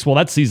 6 weeks? Well,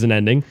 that's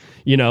season-ending.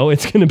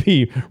 It's going to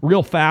be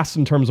real fast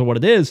in terms of what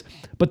it is.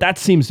 But that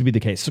seems to be the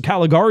case. So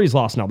Caligari's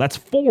lost now. That's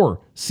 4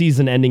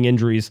 season-ending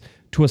injuries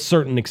to a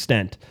certain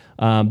extent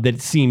that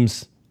it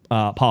seems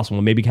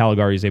possible. Maybe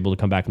Caligari is able to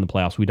come back in the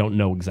playoffs. We don't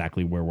know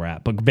exactly where we're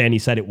at. But Vanney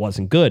said it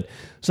wasn't good.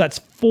 So that's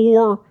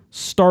 4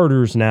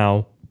 starters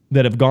now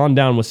that have gone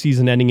down with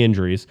season-ending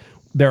injuries.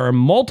 There are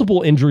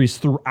multiple injuries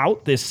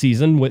throughout this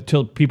season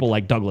to people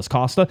like Douglas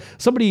Costa.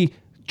 Somebody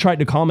tried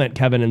to comment,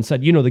 Kevin, and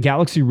said, the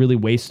Galaxy really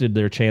wasted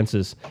their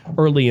chances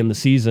early in the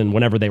season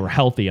whenever they were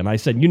healthy. And I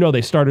said,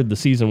 they started the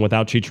season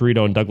without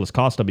Chicharito and Douglas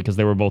Costa because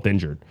they were both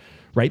injured,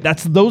 right?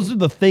 Those are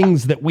the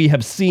things that we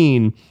have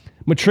seen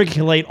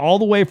matriculate all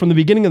the way from the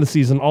beginning of the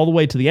season all the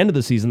way to the end of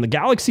the season. The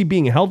Galaxy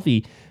being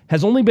healthy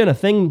has only been a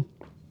thing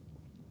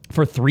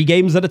for 3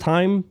 games at a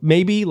time,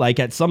 maybe, like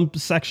at some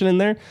section in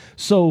there.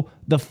 So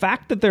the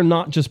fact that they're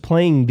not just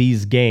playing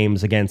these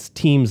games against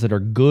teams that are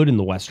good in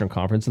the Western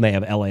Conference, and they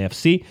have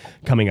LAFC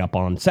coming up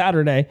on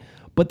Saturday,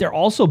 but they're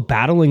also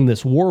battling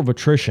this war of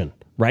attrition,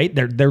 right?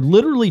 They're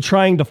literally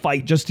trying to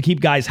fight just to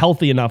keep guys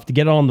healthy enough to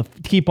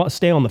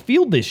stay on the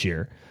field this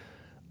year.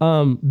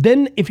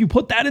 Then if you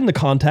put that into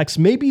context,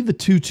 maybe the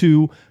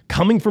 2-2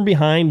 coming from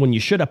behind when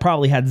you should have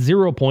probably had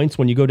 0 points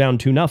when you go down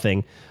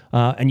 2-0,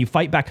 and you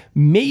fight back,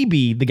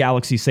 maybe the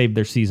Galaxy saved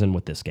their season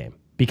with this game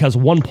because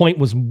 1 point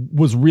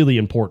was really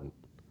important.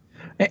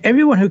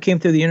 Everyone who came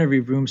through the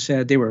interview room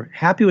said they were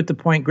happy with the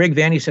point. Greg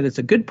Vanney said it's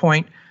a good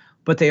point,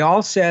 but they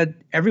all said,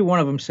 every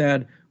one of them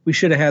said, we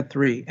should have had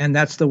 3. And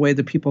that's the way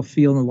the people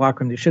feel in the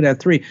locker room. They should have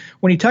had 3.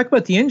 When you talk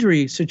about the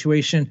injury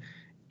situation,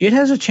 it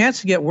has a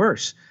chance to get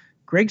worse.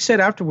 Greg said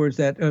afterwards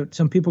that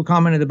some people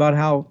commented about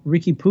how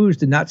Riqui Puig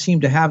did not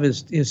seem to have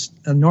his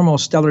normal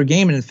stellar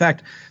game. And in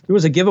fact, there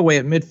was a giveaway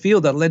at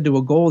midfield that led to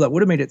a goal that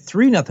would have made it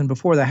 3-0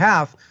 before the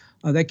half.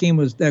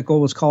 That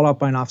goal was called out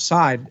by an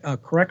offside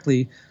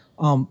correctly.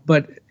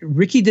 But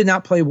Riqui did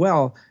not play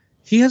well.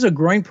 He has a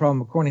groin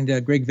problem, according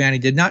to Greg Vanney.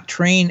 Did not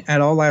train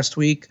at all last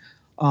week.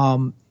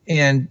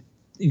 And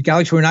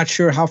Galaxy were not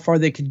sure how far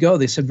they could go.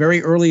 They said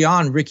very early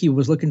on, Riqui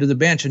was looking to the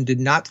bench and did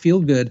not feel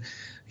good.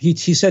 He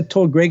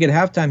told Greg at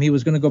halftime he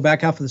was going to go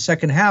back out for the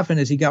second half, and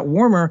as he got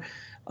warmer,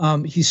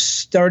 he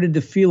started to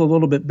feel a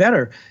little bit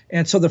better.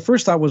 And so the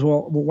first thought was,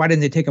 well, why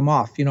didn't they take him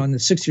off, in the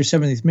 60th or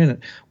 70th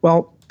minute?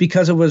 Well,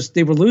 because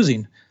they were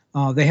losing.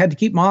 They had to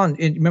keep him on.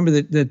 And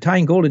remember, the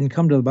tying goal didn't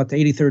come to about the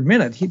 83rd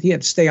minute. He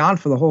had to stay on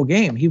for the whole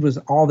game. He was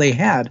all they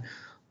had.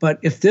 But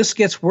if this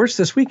gets worse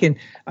this weekend,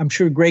 I'm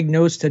sure Greg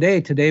knows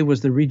today. Today was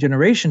the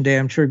regeneration day.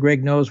 I'm sure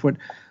Greg knows what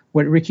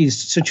Ricky's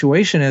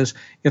situation is.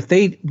 If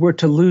they were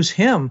to lose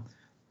him,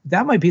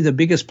 that might be the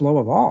biggest blow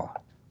of all.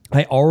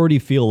 I already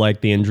feel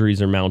like the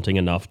injuries are mounting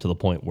enough to the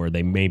point where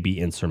they may be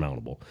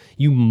insurmountable.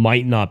 You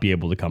might not be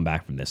able to come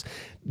back from this.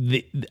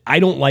 I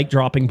don't like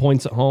dropping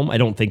points at home. I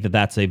don't think that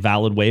that's a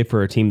valid way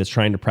for a team that's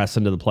trying to press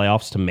into the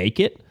playoffs to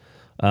make it.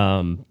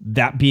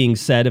 That being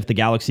said, if the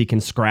Galaxy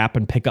can scrap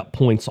and pick up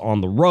points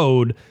on the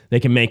road, they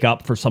can make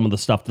up for some of the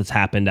stuff that's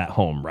happened at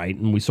home, right?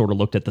 And we sort of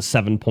looked at the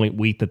 7-point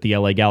week that the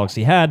LA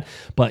Galaxy had,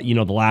 but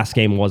the last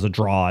game was a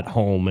draw at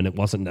home, and it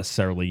wasn't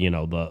necessarily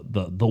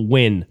the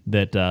win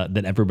that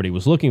everybody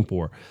was looking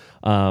for.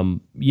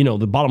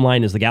 The bottom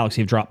line is the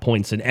Galaxy have dropped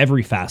points in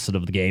every facet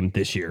of the game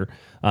this year,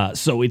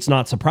 so it's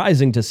not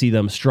surprising to see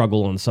them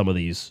struggle in some of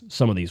these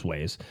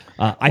ways.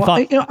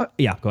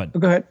 Yeah, go ahead.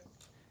 Go ahead.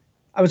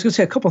 I was going to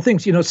say a couple of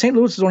things. St.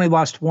 Louis has only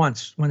lost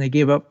once when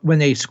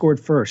they scored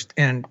first,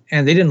 and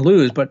they didn't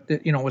lose, but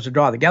it was a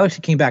draw. The Galaxy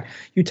came back.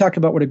 You talked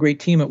about what a great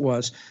team it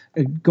was.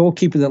 A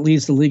goalkeeper that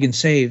leads the league in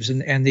saves,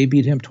 and they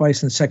beat him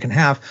twice in the second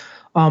half.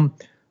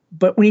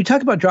 But when you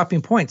talk about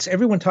dropping points,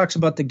 everyone talks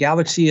about the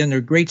Galaxy and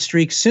their great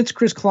streak. Since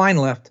Chris Klein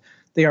left,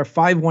 they are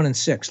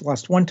 5-1-6.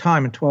 Lost one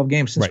time in 12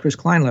 games since Chris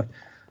Klein left.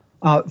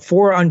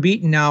 4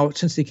 unbeaten now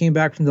since they came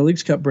back from the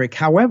Leagues Cup break.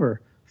 However,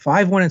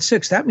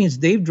 5-1-6. That means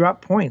they've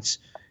dropped points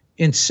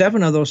in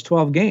 7 of those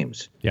 12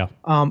 games. Yeah.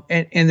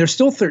 And they're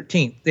still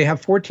 13th. They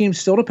have 4 teams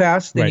still to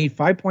pass. They need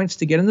 5 points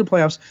to get into the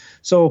playoffs.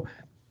 So,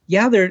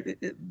 yeah,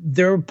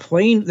 they're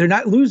playing. They're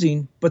not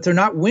losing, but they're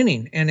not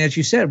winning. And as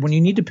you said, when you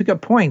need to pick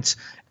up points,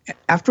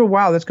 after a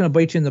while, that's going to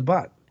bite you in the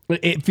butt.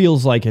 It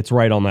feels like it's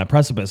right on that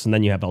precipice, and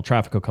then you have El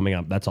Tráfico coming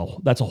up. That's a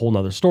whole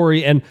nother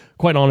story. And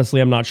quite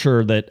honestly, I'm not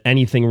sure that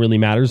anything really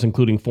matters,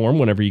 including form,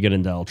 whenever you get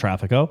into El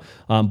Tráfico.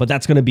 But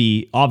that's going to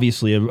be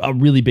obviously a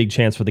really big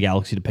chance for the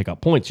Galaxy to pick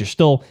up points. You're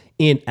still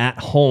at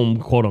home,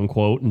 quote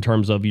unquote, in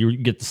terms of you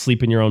get to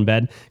sleep in your own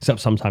bed. Except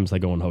sometimes they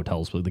go in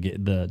hotels for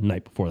the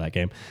night before that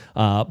game.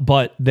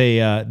 But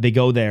they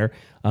go there.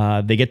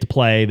 They get to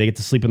play. They get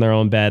to sleep in their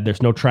own bed.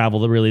 There's no travel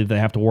that they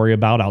have to worry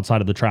about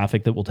outside of the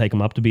traffic that will take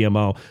them up to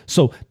BMO.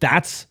 So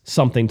that's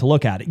something to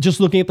look at. Just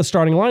looking at the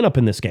starting lineup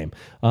in this game.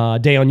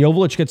 Dejan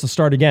Joveljic gets the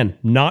start again.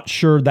 Not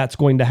sure that's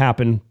going to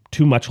happen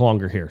too much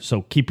longer here.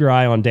 So keep your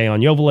eye on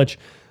Dejan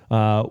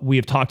Joveljic. We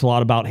have talked a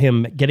lot about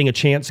him getting a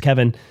chance,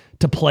 Kevin,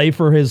 to play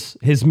for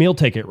his meal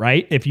ticket,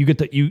 right? If you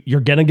get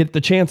you're gonna get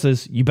the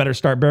chances, you better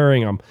start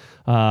burying them.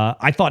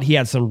 I thought he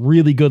had some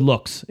really good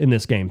looks in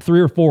this game, 3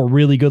 or 4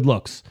 really good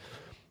looks.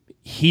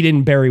 He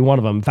didn't bury one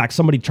of them. In fact,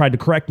 somebody tried to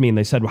correct me and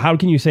they said, well, how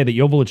can you say that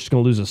Joveljic is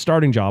going to lose a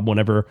starting job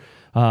whenever,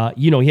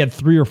 he had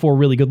 3 or 4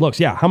 really good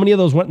looks? Yeah. How many of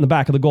those went in the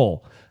back of the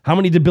goal? How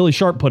many did Billy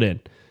Sharp put in?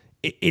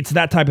 It's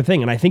that type of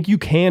thing. And I think you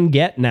can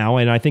get now,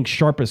 and I think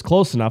Sharp is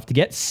close enough to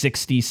get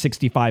 60,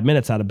 65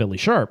 minutes out of Billy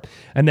Sharp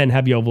and then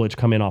have Joveljic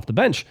come in off the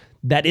bench.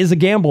 That is a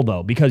gamble,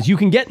 though, because you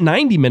can get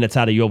 90 minutes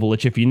out of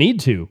Joveljic if you need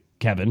to,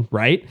 Kevin,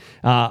 right?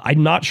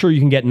 I'm not sure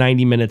you can get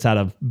 90 minutes out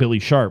of Billy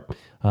Sharp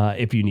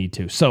if you need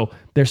to. So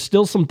there's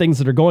still some things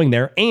that are going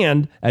there.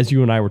 And as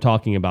you and I were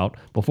talking about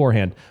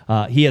beforehand,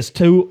 he has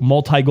 2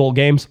 multi-goal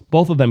games.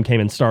 Both of them came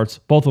in starts,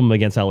 both of them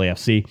against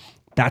LAFC.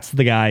 That's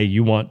the guy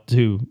you want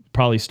to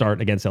probably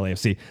start against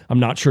LAFC. I'm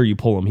not sure you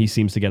pull him. He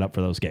seems to get up for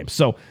those games.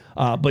 So,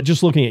 but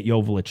just looking at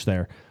Joveljic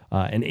there,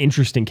 an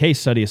interesting case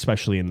study,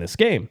 especially in this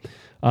game.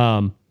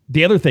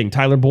 The other thing,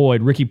 Tyler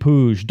Boyd, Ricky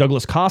Puig,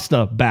 Douglas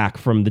Costa back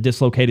from the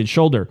dislocated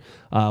shoulder.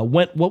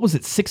 Went, what was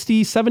it,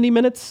 60, 70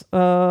 minutes?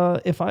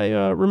 If I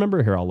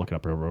remember. Here, I'll look it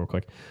up real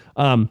quick.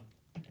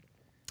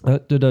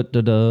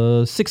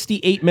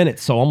 68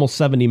 minutes, so almost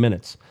 70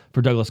 minutes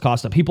for Douglas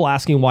Costa. People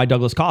asking why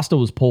Douglas Costa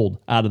was pulled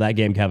out of that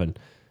game, Kevin,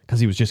 because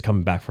he was just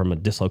coming back from a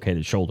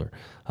dislocated shoulder.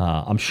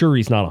 I'm sure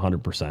he's not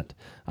 100%.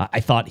 I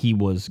thought he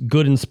was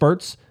good in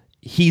spurts.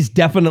 He's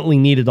definitely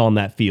needed on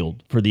that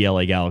field for the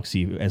LA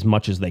Galaxy as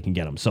much as they can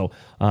get him. So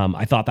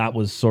I thought that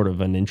was sort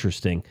of an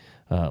interesting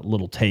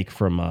little take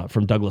from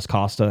Douglas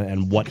Costa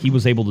and what he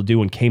was able to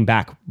do and came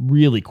back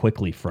really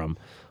quickly from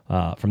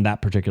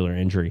that particular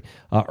injury.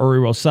 Uri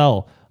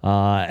Rosell,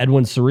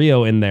 Edwin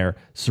Cerrillo in there.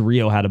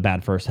 Cerrillo had a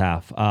bad first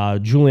half.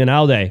 Julian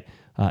Alde,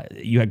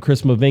 you had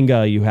Chris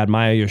Mavinga, you had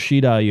Maya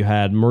Yoshida, you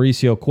had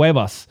Mauricio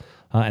Cuevas,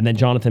 and then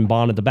Jonathan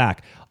Bond at the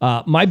back.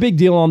 My big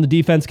deal on the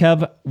defense,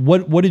 Kev,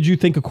 what did you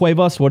think of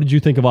Cuevas? What did you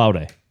think of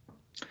Alde?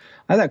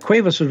 I thought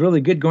Cuevas was really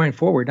good going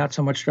forward, not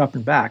so much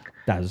dropping back.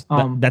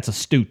 That's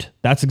astute.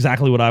 That's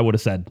exactly what I would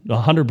have said.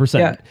 100%.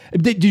 Yeah.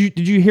 Did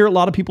you hear a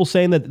lot of people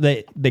saying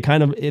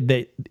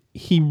that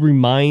he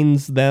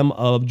reminds them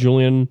of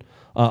Julian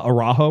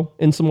Araujo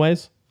in some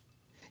ways?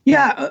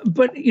 Yeah,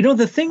 but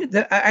the thing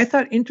that I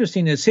thought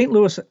interesting is St.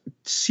 Louis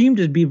seemed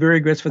to be very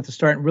aggressive at the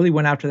start and really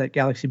went after that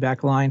Galaxy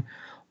back line.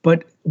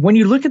 But when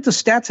you look at the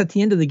stats at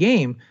the end of the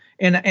game,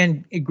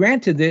 and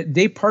granted that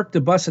they parked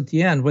the bus at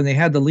the end when they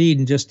had the lead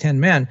in just 10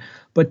 men,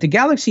 but the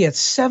Galaxy at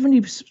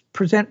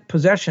 70%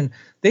 possession,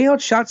 they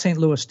outshot St.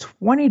 Louis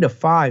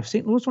 20-5.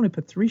 St. Louis only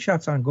put 3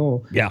 shots on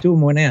goal. Yeah. 2 of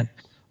them went in.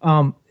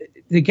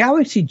 The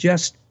Galaxy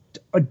just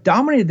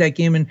dominated that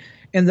game, and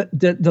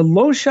the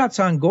low shots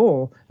on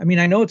goal. I mean,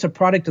 I know it's a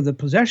product of the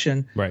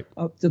possession. Right.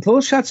 The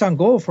low shots on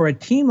goal for a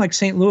team like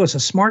St. Louis, a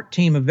smart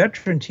team, a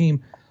veteran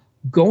team,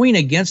 going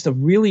against a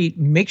really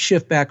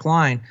makeshift back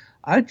line.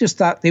 I just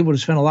thought they would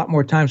have spent a lot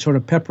more time sort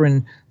of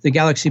peppering the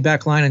Galaxy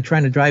back line and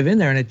trying to drive in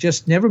there, and it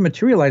just never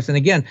materialized. And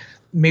again,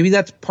 maybe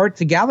that's part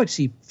the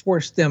Galaxy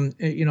forced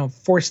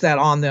that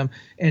on them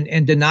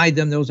and denied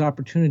them those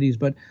opportunities.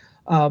 But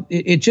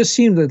it just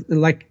seemed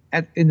like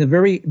in the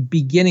very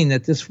beginning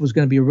that this was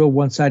going to be a real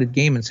one-sided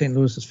game in St.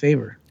 Louis's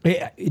favor.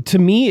 To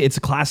me, it's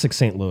a classic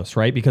St. Louis,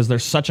 right? Because they're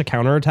such a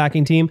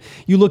counterattacking team.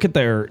 You look at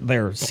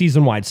their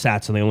season-wide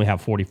stats, and they only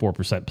have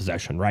 44%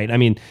 possession, right? I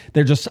mean,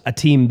 they're just a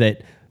team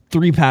that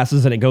 3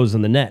 passes and it goes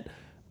in the net.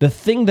 The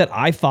thing that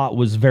I thought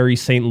was very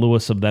St.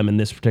 Louis of them in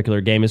this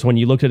particular game is when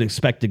you looked at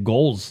expected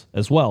goals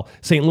as well.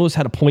 St. Louis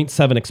had a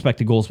 0.7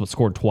 expected goals, but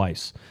scored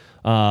twice.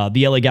 The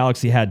LA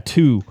Galaxy had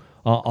 2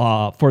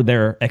 for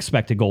their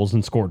expected goals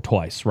and scored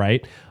twice,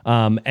 right?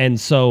 And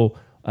so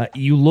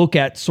you look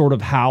at sort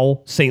of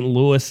how St.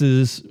 Louis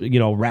is,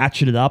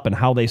 ratcheted up and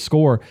how they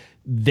score.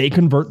 They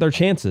convert their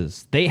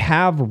chances. They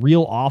have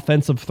real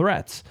offensive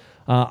threats.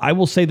 I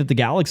will say that the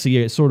Galaxy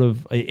is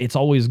it's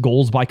always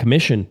goals by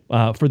commission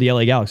for the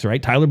LA Galaxy,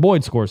 right? Tyler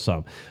Boyd scores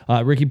some.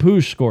 Ricky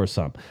Puig scores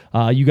some.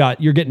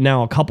 You're getting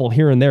now a couple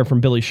here and there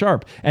from Billy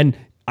Sharp. And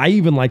I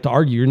even like to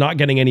argue you're not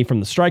getting any from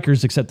the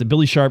strikers, except that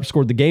Billy Sharp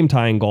scored the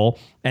game-tying goal.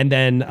 And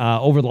then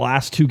over the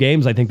last 2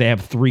 games, I think they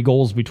have 3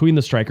 goals between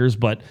the strikers,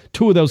 but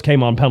 2 of those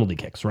came on penalty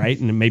kicks, right?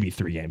 And maybe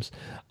 3 games.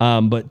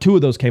 But 2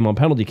 of those came on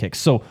penalty kicks.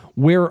 So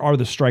where are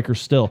the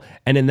strikers still?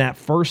 And in that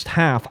first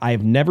half, I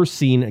have never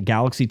seen a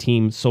Galaxy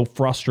team so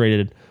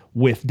frustrated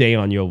with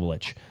Dejan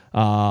Joveljic.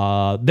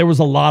 There was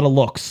a lot of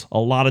looks, a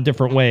lot of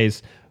different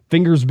ways,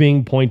 fingers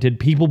being pointed,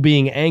 people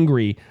being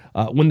angry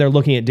when they're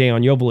looking at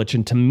Dejan Joveljic.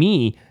 And to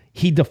me,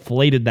 he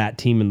deflated that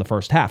team in the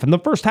first half. And the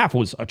first half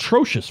was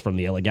atrocious from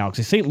the LA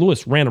Galaxy. St.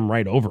 Louis ran them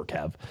right over,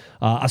 Kev,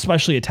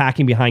 especially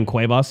attacking behind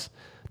Cuevas.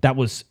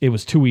 It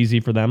was too easy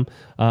for them,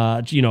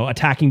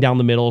 attacking down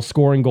the middle,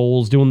 scoring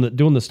goals, doing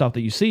the stuff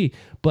that you see.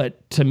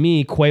 But to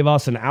me,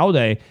 Cuevas and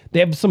Aude, they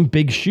have some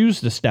big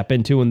shoes to step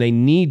into, and they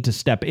need to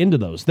step into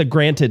those.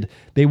 Granted,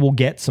 they will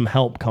get some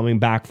help coming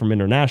back from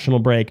international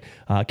break.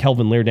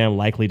 Kelvin Leerdam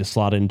likely to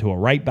slot into a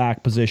right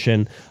back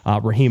position.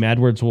 Raheem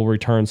Edwards will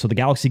return. So the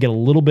Galaxy get a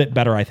little bit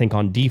better, I think,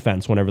 on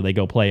defense whenever they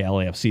go play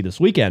LAFC this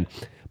weekend.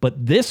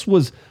 But this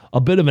was a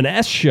bit of an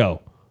S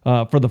show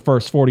for the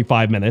first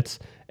 45 minutes.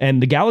 And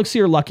the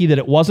Galaxy are lucky that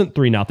it wasn't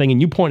 3-0. And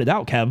you pointed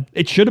out, Kev,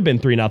 it should have been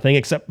 3-0,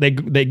 except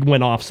they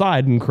went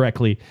offside and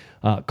correctly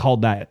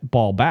called that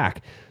ball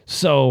back.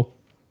 So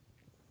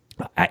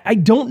I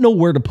don't know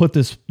where to put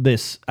this.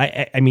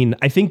 I mean,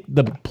 I think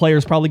the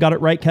players probably got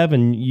it right, Kev,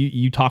 and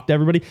you talked to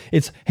everybody.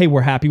 It's, hey,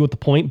 we're happy with the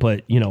point,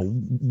 but,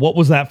 what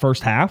was that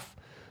first half?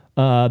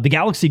 The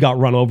Galaxy got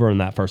run over in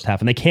that first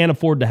half, and they can't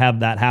afford to have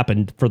that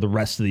happen for the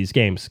rest of these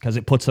games because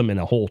it puts them in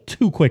a hole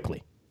too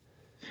quickly.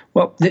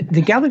 Well, the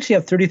Galaxy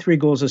have 33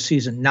 goals this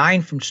season,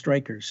 9 from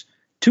strikers.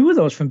 2 of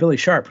those from Billy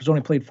Sharp, who's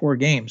only played 4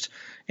 games.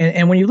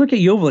 And when you look at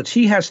Joveljic,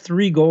 he has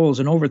 3 goals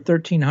in over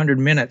 1,300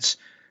 minutes.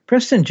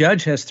 Preston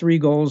Judge has 3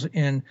 goals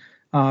in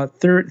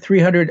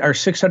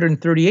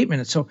 638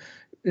 minutes. So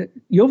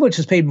Joveljic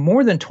has played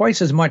more than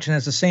twice as much and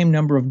has the same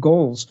number of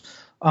goals.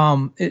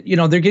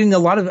 They're getting a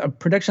lot of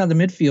production on the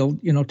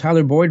midfield.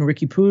 Tyler Boyd and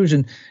Ricky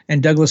Puig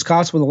and Douglas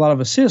Costa with a lot of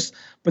assists,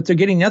 but they're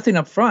getting nothing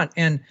up front.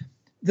 And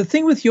the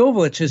thing with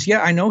Joveljic is,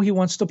 I know he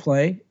wants to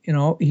play.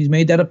 He's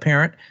made that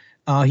apparent.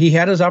 He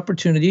had his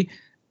opportunity.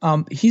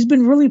 He's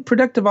been really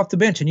productive off the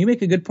bench. And you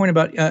make a good point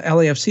about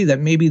LAFC that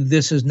maybe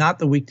this is not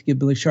the week to give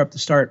Billy Sharp the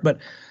start. But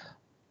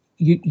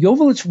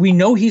Joveljic, we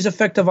know he's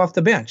effective off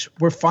the bench.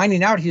 We're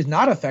finding out he's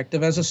not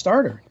effective as a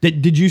starter.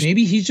 Did you?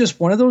 Maybe he's just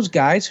one of those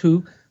guys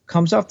who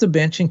comes off the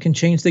bench and can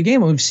change the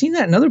game. And we've seen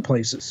that in other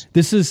places.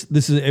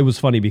 It was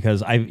funny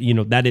because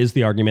that is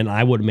the argument.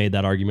 I would have made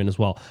that argument as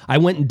well. I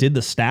went and did the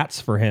stats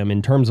for him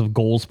in terms of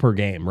goals per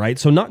game, right?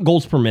 So not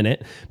goals per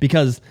minute,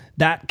 because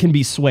that can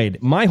be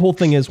swayed. My whole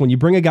thing is when you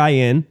bring a guy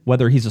in,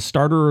 whether he's a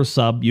starter or a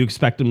sub, you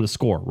expect him to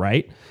score,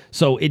 right?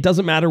 So it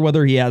doesn't matter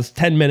whether he has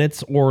 10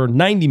 minutes or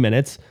 90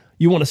 minutes.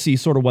 You want to see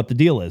sort of what the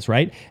deal is,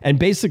 right? And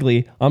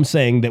basically, I'm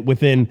saying that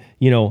within,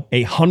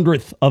 a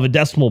 100th of a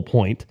decimal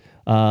point,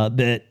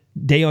 that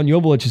Dejan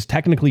Joveljic is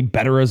technically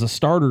better as a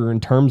starter in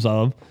terms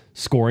of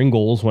scoring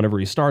goals whenever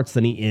he starts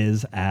than he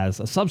is as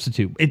a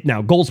substitute.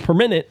 Now, goals per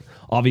minute,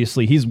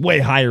 obviously, he's way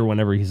higher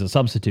whenever he's a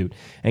substitute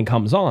and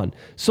comes on.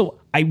 So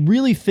I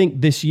really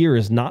think this year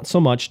is not so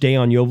much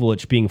Dejan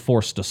Joveljic being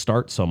forced to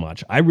start so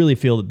much. I really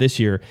feel that this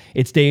year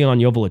it's Dejan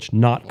Joveljic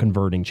not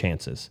converting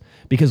chances.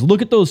 Because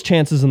look at those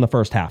chances in the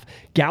first half.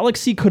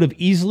 Galaxy could have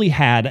easily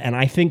had, and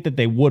I think that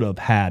they would have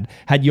had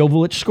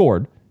Joveljic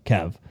scored,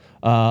 Kev,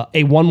 a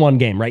 1-1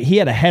 game, right? He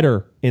had a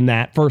header in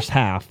that first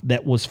half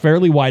that was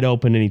fairly wide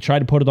open, and he tried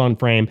to put it on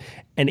frame.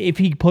 And if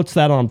he puts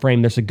that on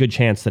frame, there's a good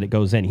chance that it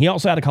goes in. He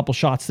also had a couple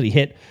shots that he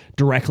hit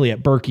directly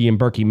at Berkey, and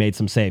Berkey made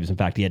some saves. In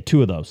fact, he had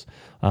 2 of those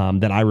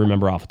that I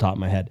remember off the top of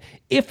my head.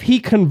 If he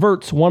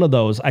converts one of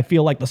those, I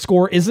feel like the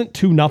score isn't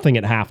 2-0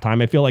 at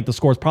halftime. I feel like the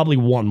score is probably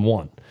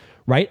 1-1.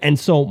 Right? And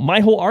so my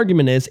whole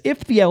argument is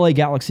if the LA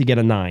Galaxy get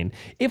a 9,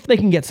 if they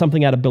can get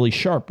something out of Billy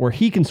Sharp where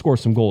he can score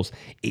some goals,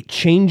 it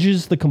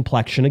changes the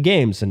complexion of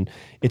games. And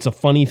it's a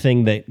funny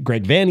thing that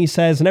Greg Vanney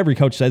says and every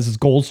coach says is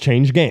goals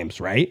change games,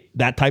 right?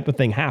 That type of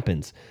thing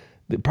happens.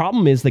 The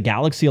problem is the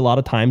Galaxy a lot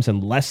of times,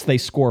 unless they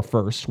score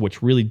first,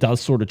 which really does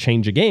sort of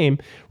change a game,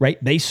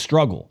 right? They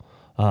struggle.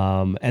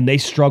 And they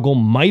struggle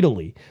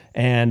mightily.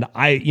 And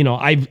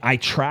I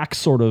track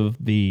sort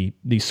of the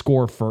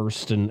score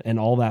first and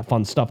all that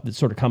fun stuff that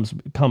sort of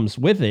comes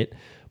with it.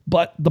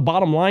 But the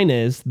bottom line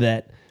is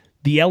that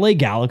The LA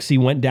Galaxy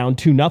went down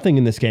 2-0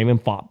 in this game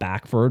and fought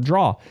back for a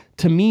draw.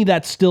 To me,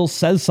 that still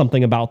says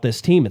something about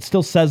this team. It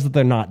still says that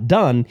they're not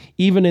done,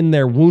 even in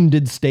their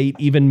wounded state,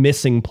 even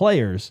missing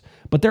players.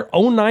 But they're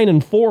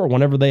 0-9-4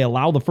 whenever they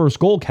allow the first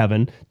goal,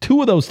 Kevin. 2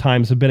 of those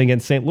times have been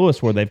against St.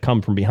 Louis where they've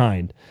come from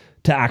behind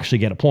to actually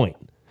get a point.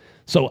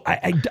 So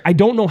I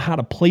don't know how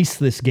to place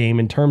this game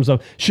in terms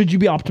of, should you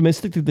be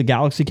optimistic that the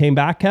Galaxy came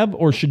back, Kev,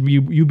 or should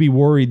you be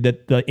worried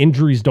that the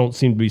injuries don't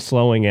seem to be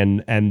slowing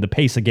and the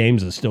pace of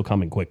games is still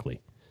coming quickly?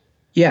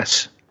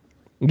 Yes.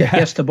 Yeah.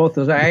 Yes to both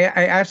those. I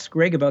asked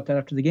Greg about that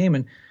after the game,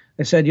 and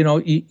I said,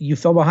 you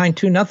fell behind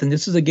 2-0.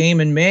 This is a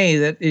game in May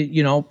that,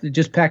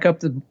 just pack up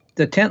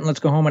the tent and let's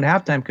go home at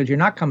halftime because you're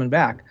not coming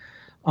back.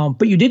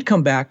 But you did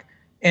come back,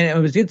 and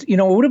it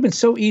would have been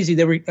so easy.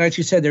 They were, as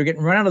you said, they were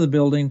getting run out of the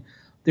building.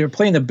 They were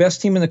playing the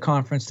best team in the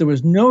conference. There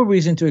was no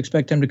reason to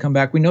expect them to come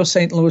back. We know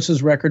St.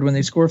 Louis's record when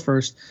they score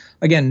first.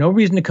 Again, no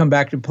reason to come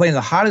back. They're playing the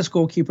hottest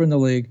goalkeeper in the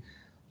league.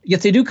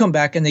 Yet they do come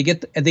back and they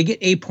get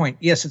a point.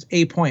 Yes, it's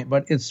a point,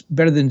 but it's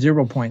better than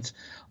 0 points.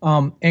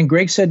 And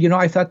Greg said,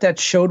 I thought that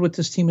showed what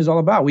this team is all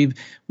about. We've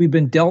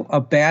been dealt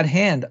a bad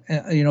hand,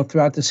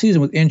 throughout the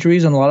season with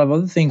injuries and a lot of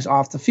other things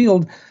off the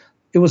field.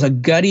 It was a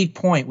gutty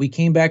point. We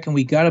came back and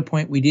we got a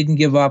point. We didn't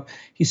give up.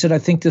 He said, I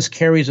think this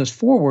carries us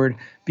forward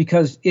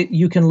because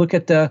you can look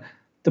at the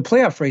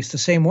playoff race the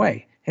same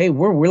way. Hey,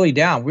 we're really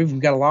down. We've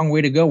got a long way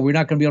to go. We're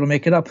not going to be able to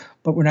make it up,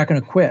 but we're not going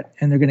to quit,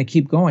 and they're going to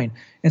keep going.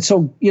 And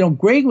so,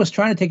 Greg was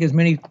trying to take as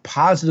many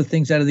positive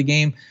things out of the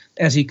game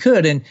as he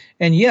could. And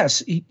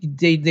yes,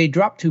 they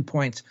dropped 2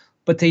 points,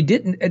 but they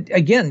didn't.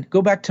 Again,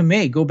 go back to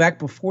May. Go back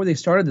before they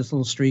started this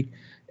little streak.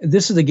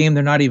 This is a game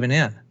they're not even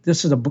in.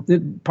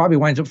 It probably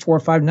winds up 4 or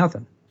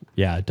 5-0.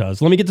 Yeah, it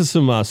does. Let me get to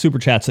some super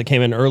chats that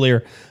came in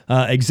earlier.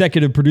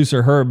 Executive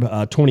producer Herb,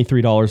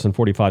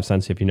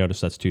 $23.45. If you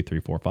notice, that's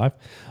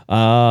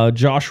 2345.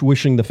 Josh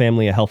wishing the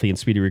family a healthy and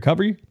speedy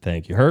recovery.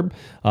 Thank you, Herb.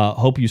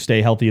 Hope you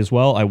stay healthy as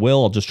well. I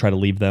will. I'll just try to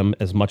leave them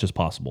as much as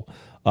possible.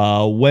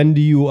 Where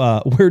do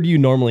you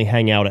normally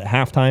hang out at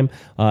halftime?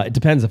 It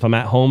depends. If I'm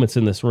at home, it's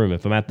in this room.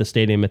 If I'm at the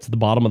stadium, it's at the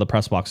bottom of the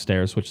press box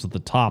stairs, which is at the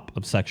top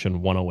of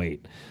section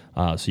 108.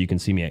 So you can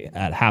see me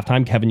at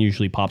halftime. Kevin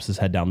usually pops his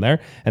head down there.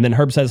 And then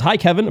Herb says, hi,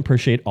 Kevin.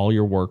 Appreciate all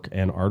your work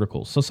and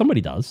articles. So somebody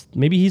does.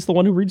 Maybe he's the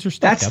one who reads your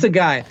stuff. That's Kevin. The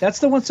guy. That's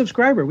the one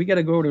subscriber. We got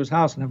to go over to his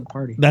house and have a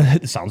party.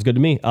 That sounds good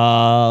to me.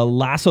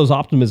 Lasso's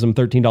Optimism,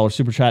 $13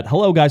 super chat.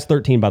 Hello, guys.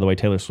 13, by the way,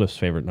 Taylor Swift's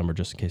favorite number,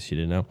 just in case you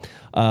didn't know.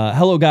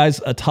 Hello,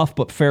 guys. A tough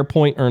but fair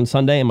point earned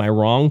Sunday. Am I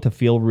wrong to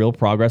feel real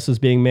progress is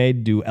being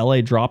made? Do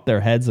LA drop their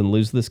heads and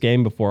lose this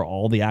game before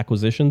all the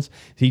acquisitions?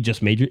 He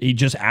just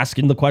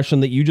asking the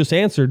question that you just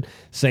answered,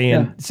 saying,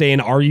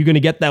 are you going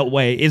to get that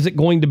way? Is it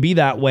going to be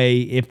that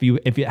way if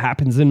it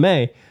happens in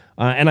May?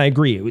 And I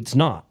agree, it's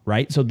not,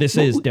 right? So this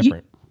is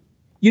different.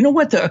 You know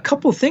what? A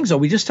couple of things, though.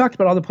 We just talked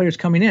about all the players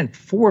coming in,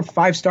 4 or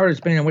 5 starters,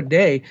 depending on what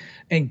day,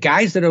 and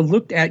guys that are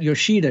looked at,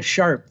 Yoshida,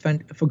 Sharp,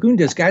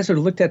 Fagundes, guys that are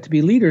looked at to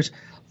be leaders,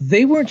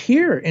 they weren't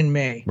here in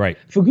May. Right.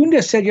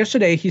 Fagundes said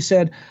yesterday, he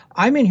said,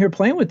 I'm in here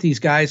playing with these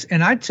guys,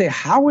 and I'd say,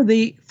 how are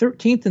they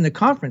 13th in the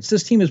conference?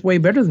 This team is way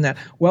better than that.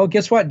 Well,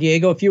 guess what,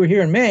 Diego? If you were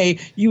here in May,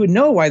 you would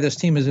know why this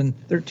team is in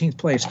 13th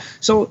place.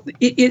 So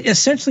it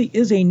essentially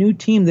is a new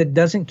team that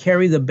doesn't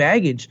carry the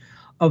baggage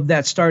of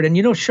that start.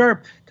 And,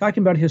 Sharp,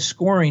 talking about his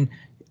scoring,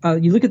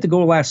 you look at the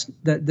goal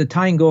the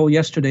tying goal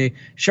yesterday,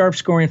 Sharp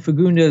scoring,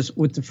 Fagundes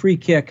with the free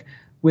kick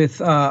with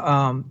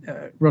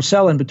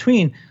Rosell in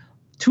between.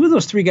 2 of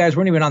those 3 guys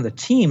weren't even on the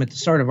team at the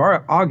start of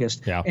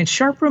August. Yeah. And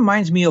Sharp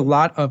reminds me a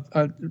lot of,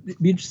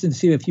 it'd be interesting to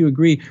see if you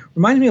agree,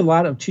 reminds me a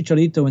lot of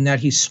Chicharito in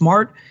that he's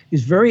smart,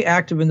 he's very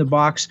active in the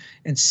box,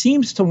 and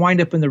seems to wind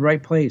up in the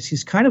right place.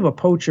 He's kind of a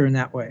poacher in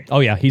that way.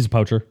 Oh, yeah, he's a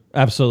poacher.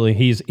 Absolutely.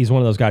 He's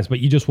one of those guys, but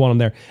you just want him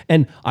there.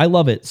 And I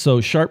love it.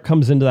 So Sharp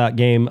comes into that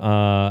game,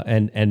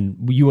 and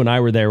you and I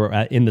were there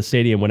in the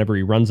stadium whenever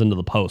he runs into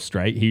the post,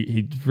 right?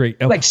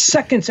 Like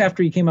seconds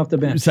after he came off the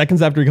bench.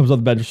 Seconds after he comes off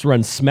the bench, just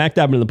runs smack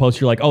dab into the post.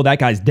 You're like, oh, that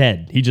guy's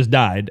dead. He just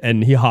died.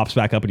 And he hops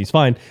back up and he's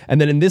fine.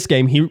 And then in this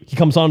game, he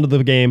comes onto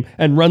the game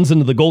and runs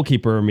into the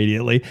goalkeeper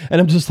immediately.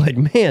 And I'm just like,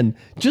 man,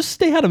 just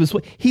stay out of his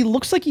way. He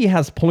looks like he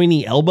has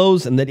pointy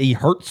elbows and that he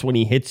hurts when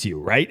he hits you,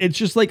 right? It's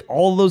just like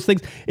all of those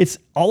things. It's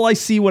all I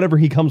see whenever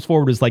he comes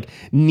forward is like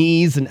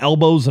knees and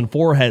elbows and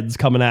foreheads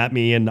coming at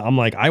me, and I'm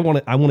like, I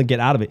want to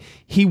get out of it.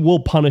 He will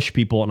punish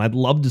people, and I'd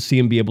love to see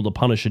him be able to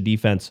punish a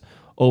defense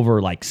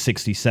over like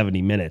 60,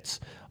 70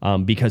 minutes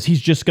because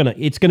it's going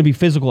to be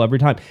physical every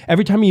time.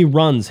 Every time he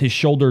runs, his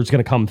shoulder is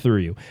going to come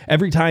through you.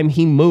 Every time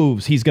he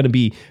moves, he's going to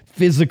be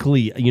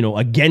physically,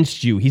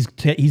 against you.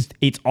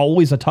 It's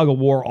always a tug of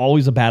war,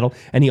 always a battle,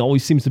 and he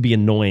always seems to be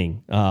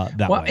annoying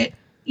that way.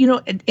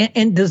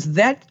 And does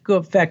that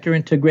factor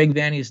into Greg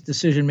Vanney's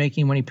decision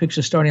making when he picks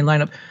a starting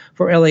lineup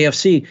for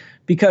LAFC?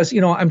 Because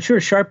I'm sure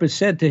Sharp has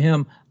said to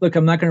him, "Look,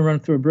 I'm not going to run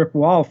through a brick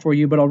wall for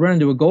you, but I'll run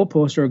into a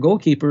goalpost or a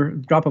goalkeeper,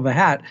 drop of a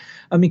hat."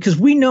 I mean, because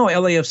we know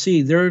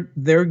LAFC,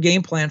 their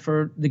game plan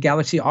for the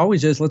Galaxy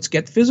always is let's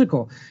get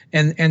physical,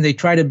 and they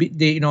try to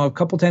be. A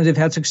couple times they've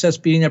had success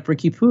beating up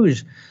Ricky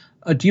Puig.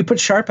 Do you put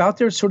Sharp out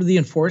there, sort of the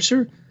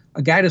enforcer?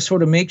 a guy to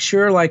sort of make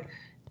sure, like,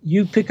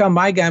 you pick on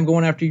my guy, I'm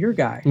going after your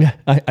guy. Yeah,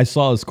 I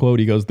saw his quote.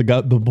 He goes, the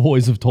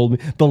boys have told me,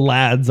 the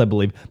lads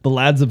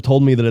have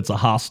told me that it's a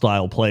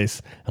hostile place.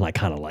 And I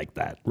kind of like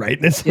that, right?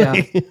 It's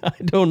like, I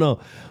don't know,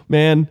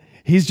 man.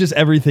 He's just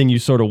everything you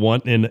sort of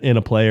want in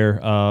a player.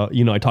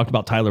 I talked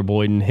about Tyler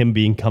Boyd and him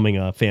becoming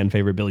a fan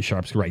favorite. Billy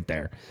Sharp's right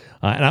there.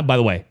 By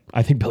the way,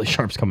 I think Billy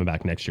Sharp's coming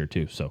back next year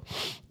too. So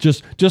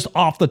just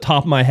off the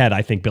top of my head,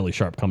 I think Billy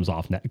Sharp comes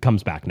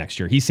back next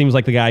year. He seems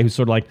like the guy who's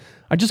sort of like,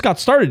 I just got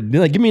started.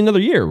 Like, give me another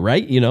year,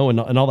 right? And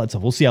all that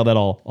stuff. We'll see how that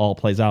all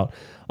plays out.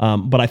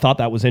 But I thought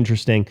that was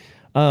interesting.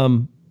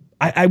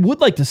 I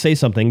would like to say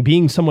something.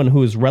 Being someone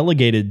who is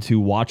relegated to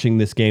watching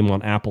this game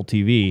on Apple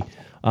TV,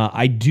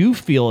 I do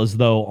feel as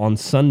though on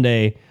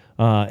Sunday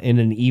in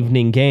an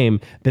evening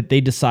game that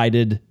they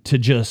decided to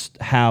just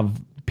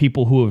have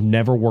people who have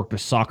never worked a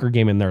soccer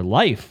game in their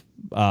life,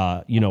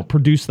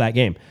 produce that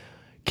game.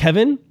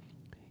 Kevin,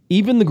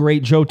 even the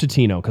great Joe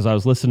Tutino, because I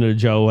was listening to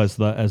Joe as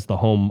the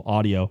home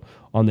audio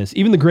on this.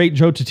 Even the great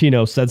Joe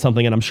Tutino said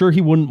something, and I'm sure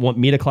he wouldn't want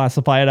me to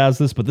classify it as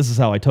this, but this is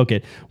how I took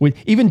it.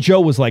 Even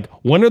Joe was like,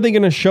 when are they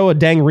going to show a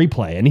dang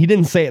replay? And he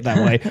didn't say it that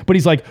way, but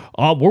he's like,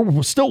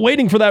 we're still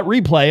waiting for that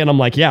replay. And I'm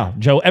like, yeah,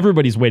 Joe,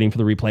 everybody's waiting for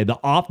the replay.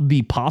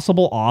 The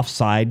possible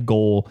offside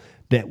goal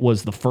that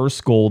was the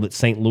first goal that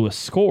St. Louis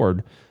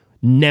scored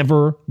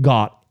never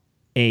got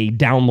a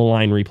down the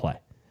line replay.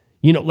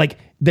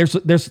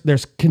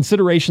 There's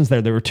considerations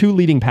there. There were two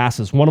leading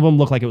passes. One of them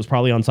looked like it was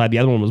probably onside. The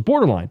other one was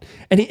borderline.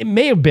 And it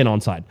may have been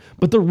onside,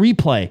 but the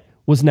replay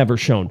was never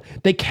shown.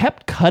 They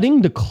kept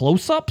cutting to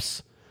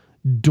close-ups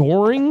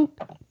during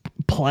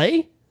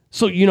play.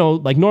 So,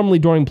 like normally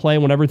during play,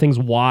 when everything's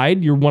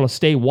wide, you want to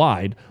stay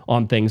wide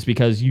on things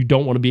because you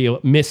don't want to be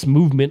miss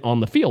movement on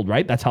the field,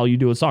 right? That's how you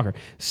do with soccer.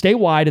 Stay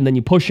wide, and then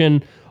you push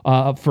in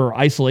for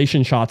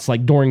isolation shots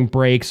like during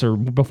breaks or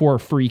before a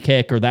free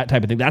kick or that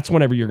type of thing. That's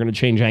whenever you're going to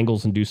change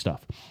angles and do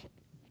stuff.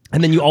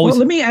 And then you always... Well,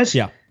 let me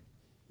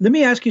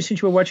ask you,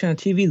 since you were watching on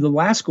TV, the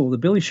last goal, the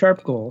Billy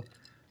Sharp goal,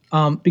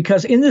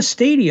 because in the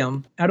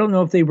stadium, I don't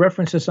know if they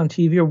referenced this on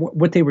TV or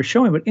what they were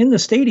showing, but in the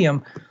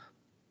stadium,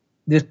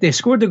 they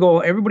scored the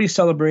goal. Everybody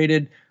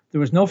celebrated. There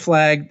was no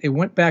flag. They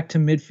went back to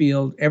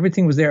midfield.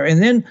 Everything was there.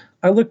 And then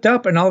I looked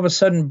up, and all of a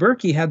sudden,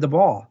 Berkey had the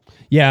ball.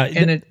 Yeah.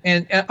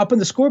 And up on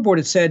the scoreboard,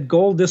 it said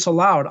goal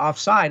disallowed,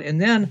 offside.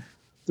 And then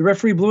the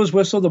referee blew his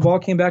whistle. The ball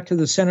came back to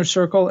the center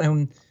circle,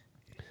 and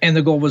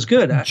the goal was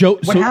good.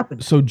 What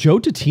happened? So Joe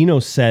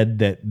Tutino said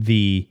that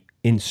the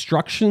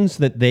instructions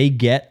that they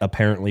get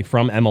apparently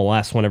from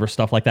MLS whenever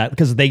stuff like that,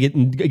 because they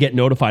get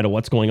notified of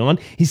what's going on.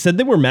 He said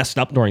they were messed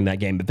up during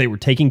that game, that they were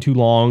taking too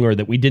long or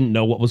that we didn't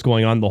know what was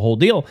going on, the whole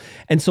deal.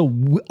 And so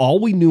all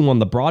we knew on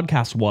the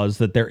broadcast was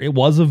that it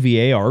was a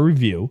VAR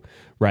review,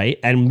 right?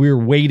 And we're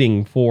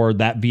waiting for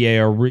that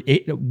VAR.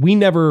 We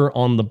never,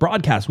 on the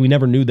broadcast, we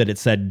never knew that it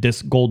said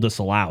goal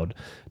disallowed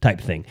type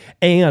thing.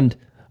 And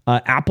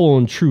Apple,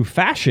 in true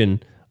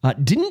fashion,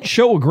 didn't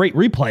show a great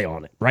replay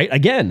on it, right?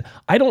 Again,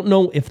 I don't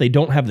know if they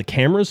don't have the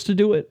cameras to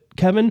do it,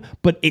 Kevin,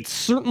 but it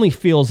certainly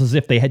feels as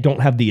if they don't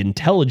have the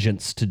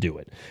intelligence to do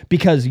it.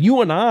 Because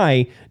you and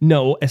I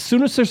know as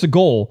soon as there's a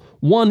goal,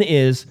 one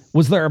is,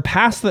 was there a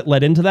pass that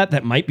led into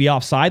that might be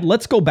offside?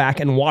 Let's go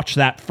back and watch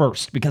that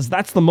first, because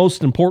that's the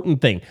most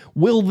important thing.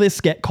 Will this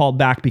get called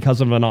back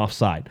because of an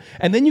offside?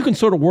 And then you can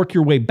sort of work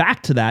your way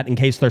back to that in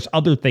case there's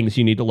other things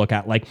you need to look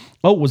at, like,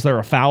 oh, was there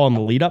a foul on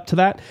the lead up to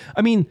that?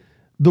 I mean,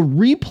 the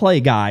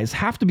replay guys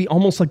have to be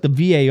almost like the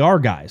VAR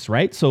guys,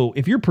 right? So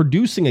if you're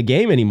producing a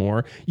game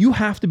anymore, you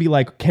have to be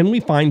like, can we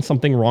find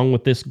something wrong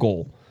with this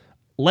goal?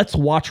 Let's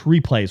watch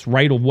replays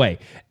right away.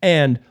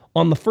 And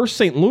on the first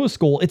St. Louis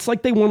goal, it's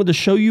like they wanted to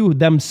show you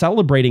them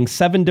celebrating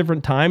 7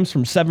 different times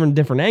from 7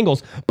 different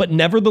angles, but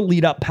never the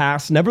lead up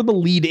pass, never the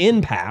lead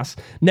in pass,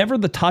 never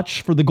the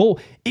touch for the goal.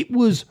 It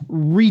was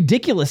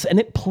ridiculous, and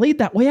it played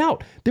that way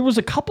out. There was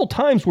a couple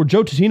times where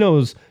Joe Tutino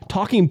was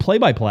talking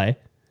play-by-play,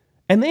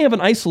 and they have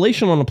an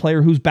isolation on a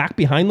player who's back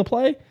behind the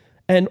play,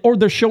 or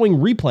they're showing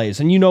replays.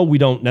 And we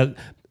don't know,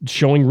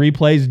 showing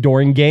replays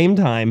during game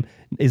time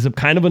is a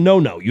kind of a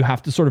no-no. You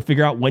have to sort of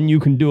figure out when you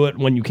can do it,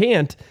 when you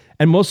can't.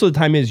 And most of the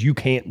time is you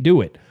can't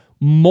do it.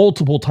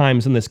 Multiple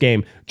times in this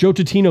game, Joe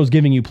Tutino's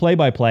giving you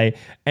play-by-play,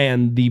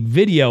 and the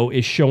video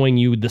is showing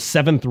you the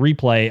 7th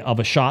replay of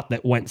a shot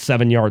that went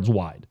 7 yards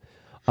wide.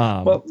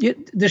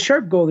 The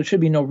Sharp goal, there should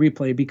be no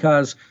replay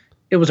because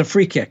it was a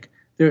free kick.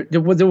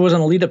 There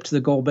wasn't a lead up to the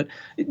goal, but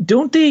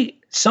don't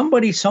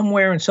somebody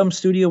somewhere in some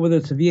studio, whether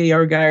it's a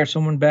VAR guy or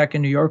someone back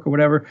in New York or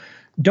whatever,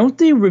 don't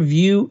they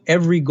review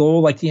every goal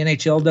like the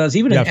NHL does?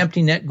 Even an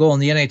empty net goal in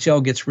the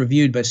NHL gets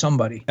reviewed by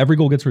somebody. Every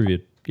goal gets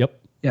reviewed. Yep.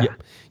 Yeah.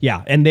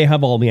 Yeah. And they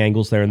have all the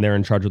angles there, and they're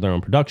in charge of their own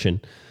production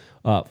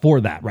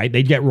for that, right?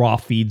 They get raw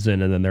feeds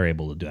in, and then they're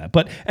able to do that.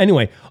 But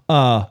anyway,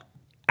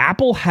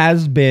 Apple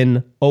has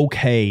been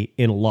okay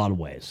in a lot of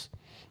ways.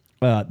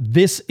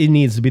 It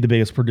needs to be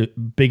the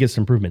biggest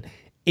improvement.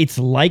 It's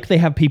like they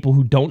have people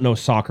who don't know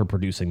soccer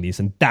producing these,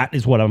 and that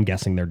is what I'm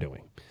guessing they're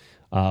doing.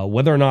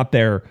 Whether or not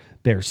they're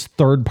There's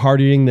third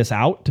partying this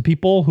out to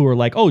people who are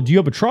like, oh, do you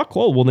have a truck?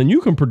 Oh, well, then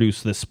you can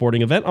produce this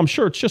sporting event. I'm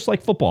sure it's just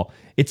like football.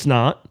 It's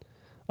not.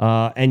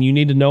 And you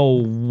need to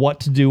know what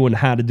to do and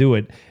how to do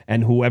it.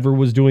 And whoever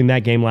was doing that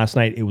game last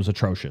night, it was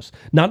atrocious.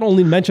 Not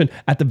only mention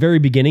at the very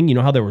beginning, you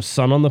know how there was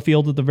sun on the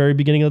field at the very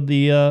beginning of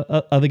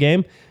the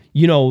game?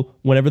 You know,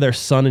 whenever there's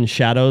sun and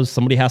shadows,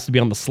 somebody has to be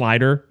on the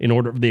slider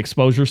the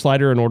exposure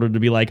slider in order to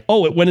be like,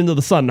 oh, it went into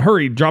the sun.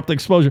 Hurry, drop the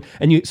exposure.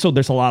 And so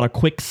there's a lot of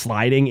quick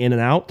sliding in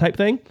and out type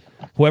thing.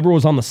 Whoever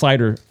was on the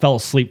slider fell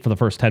asleep for the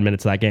first 10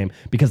 minutes of that game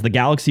because the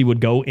Galaxy would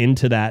go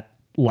into that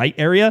light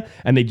area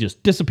and they'd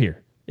just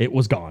disappear. It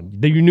was gone.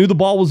 You knew the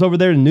ball was over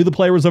there and knew the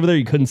player was over there.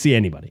 You couldn't see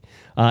anybody.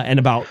 And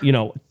about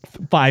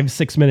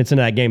 5-6 minutes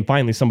into that game,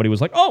 finally somebody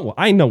was like, oh,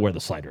 I know where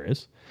the slider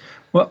is.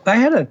 Well, I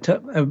had a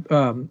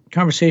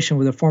conversation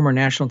with a former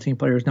national team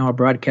player who's now a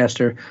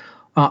broadcaster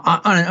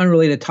on an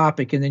unrelated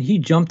topic, and then he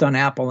jumped on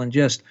Apple and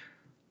just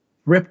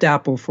ripped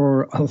Apple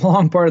for a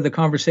long part of the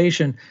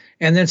conversation,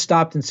 and then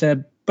stopped and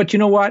said, "But you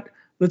know what?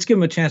 Let's give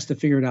him a chance to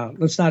figure it out.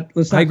 Let's not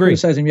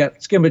criticize him yet.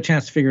 Let's give him a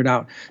chance to figure it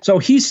out." So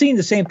he's seeing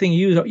the same thing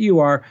you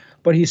are,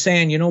 but he's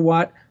saying, you know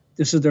what?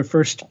 This is their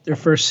first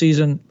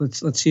season.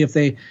 Let's see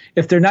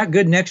if they're not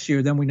good next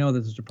year, then we know that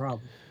there's a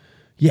problem.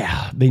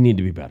 Yeah, they need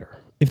to be better.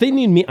 If they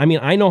need me, I mean,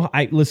 I know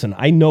I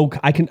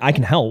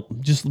can help.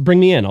 Just bring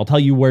me in. I'll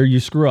tell you where you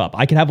screw up.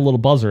 I can have a little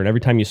buzzer, and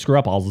every time you screw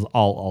up,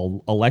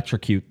 I'll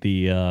electrocute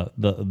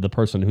the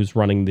person who's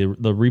running the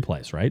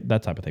replays, right?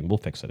 That type of thing. We'll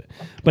fix it.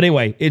 But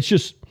anyway, it's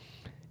just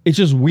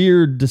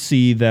weird to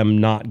see them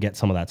not get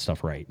some of that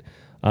stuff right.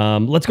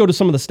 Let's go to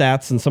some of the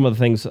stats and some of the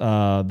things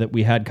that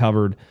we had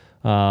covered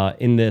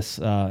in this.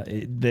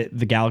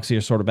 The Galaxy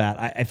are sort of at.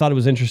 I thought it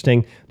was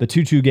interesting. The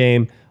 2-2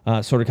 game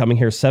sort of coming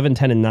here,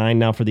 7-10-9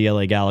 now for the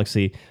LA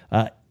Galaxy.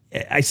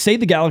 I say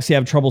the Galaxy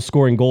have trouble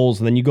scoring goals,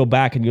 and then you go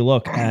back and you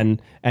look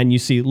and you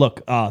see,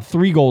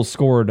 3 goals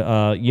scored,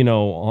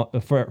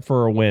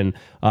 for a win,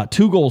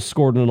 2 goals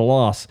scored in a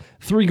loss,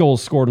 3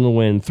 goals scored in a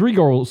win, 3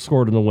 goals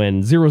scored in a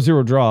win,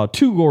 0-0 draw,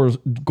 2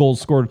 goals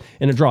scored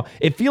in a draw.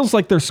 It feels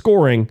like they're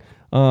scoring,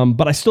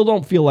 but I still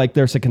don't feel like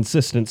there's a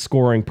consistent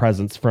scoring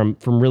presence from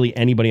really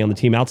anybody on the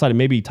team outside of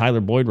maybe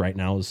Tyler Boyd right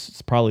now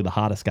is probably the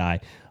hottest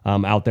guy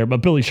out there,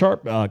 but Billy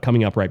Sharp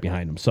coming up right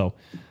behind him. So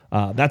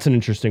that's an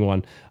interesting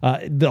one.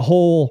 The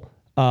whole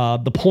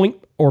the point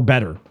or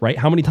better, right?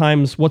 How many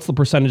times? What's the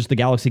percentage the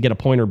Galaxy get a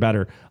point or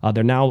better?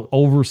 They're now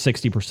over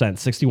 60%,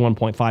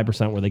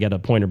 61.5% where they get a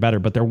point or better,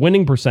 but their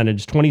winning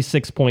percentage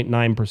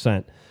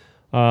 26.9%.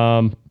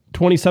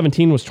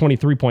 2017 was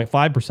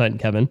 23.5%.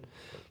 Kevin.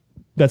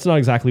 That's not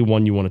exactly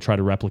one you want to try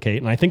to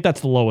replicate, and I think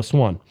that's the lowest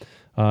one.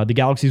 The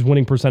Galaxy's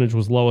winning percentage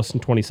was lowest in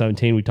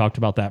 2017. We talked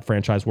about that,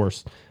 franchise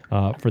worst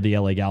for the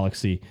LA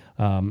Galaxy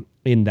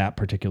in that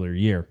particular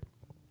year.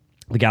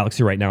 The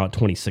Galaxy right now at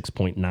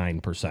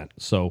 26.9%.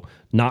 So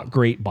not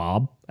great,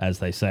 Bob, as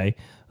they say.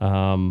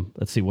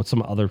 Let's see, what's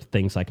some other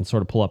things I can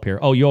sort of pull up here?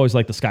 Oh, you always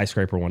like the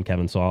skyscraper one,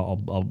 Kevin, so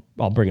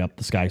I'll bring up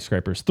the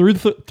skyscrapers.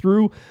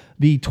 Through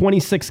the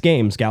 26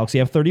 games, Galaxy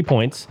have 30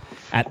 points.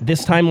 At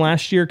this time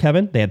last year,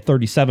 Kevin, they had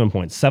 37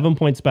 points, 7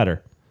 points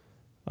better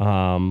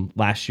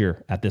last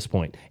year at this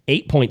point.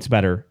 8 points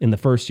better in the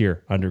first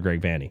year under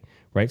Greg Vanney,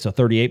 right? So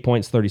 38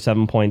 points,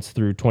 37 points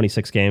through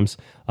 26 games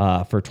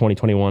for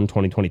 2021,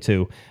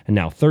 2022, and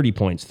now 30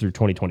 points through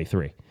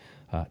 2023.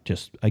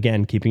 Just,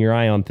 again, keeping your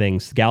eye on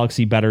things.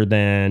 Galaxy better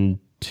than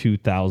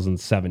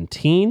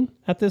 2017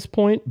 at this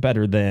point,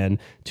 better than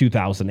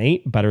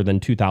 2008, better than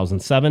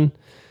 2007,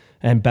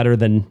 and better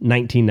than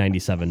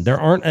 1997. There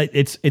aren't.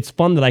 It's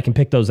fun that I can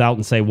pick those out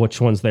and say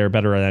which ones they're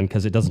better than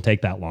because it doesn't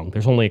take that long.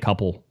 There's only a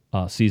couple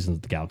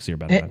seasons the Galaxy are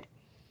better than.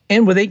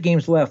 And with 8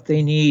 games left,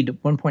 they need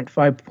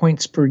 1.5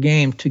 points per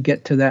game to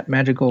get to that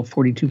magical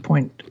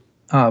 42-point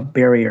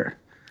barrier,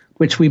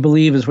 which we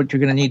believe is what you're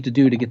going to need to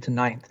do to get to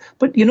 9th.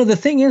 But, the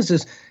thing is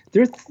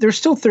they're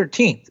still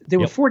 13th. They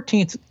were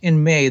 14th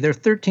in May. They're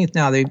 13th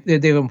now. They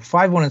were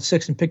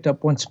 5-1-6 and picked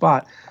up 1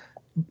 spot.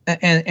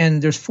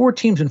 And there's 4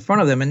 teams in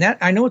front of them. And that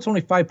I know it's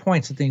only 5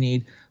 points that they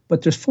need,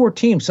 but there's 4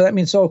 teams. So that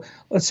means,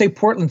 let's say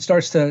Portland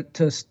starts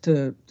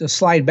to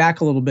slide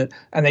back a little bit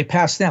and they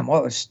pass them.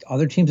 Well, there's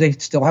other teams they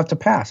still have to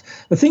pass.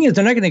 The thing is,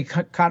 they're not going to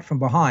get caught from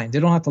behind. They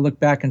don't have to look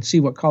back and see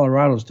what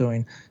Colorado's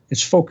doing.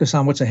 It's focus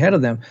on what's ahead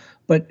of them.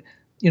 But,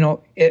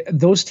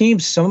 those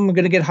teams, some of them are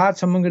going to get hot,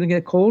 some of them are going to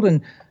get cold,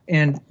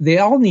 and they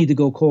all need to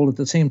go cold at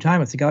the same time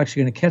if the Galaxy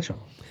are going to catch them.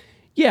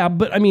 Yeah,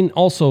 but I mean,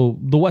 also,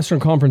 the Western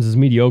Conference is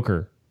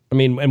mediocre. I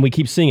mean, and we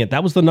keep seeing it.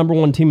 That was the number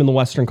 1 team in the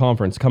Western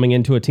Conference coming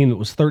into a team that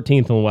was 13th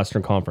in the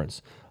Western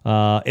Conference.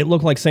 It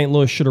looked like St.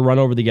 Louis should have run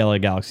over the LA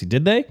Galaxy.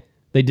 Did they?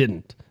 They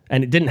didn't.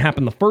 And it didn't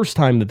happen the first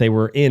time that they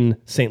were in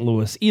St.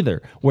 Louis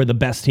either, where the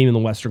best team in the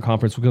Western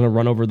Conference was going to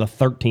run over the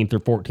 13th or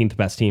 14th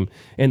best team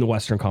in the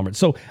Western Conference.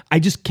 So I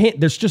just can't,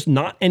 there's just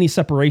not any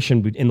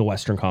separation in the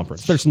Western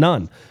Conference. There's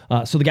none.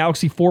 So the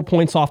Galaxy 4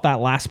 points off that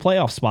last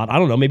playoff spot. I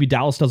don't know, maybe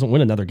Dallas doesn't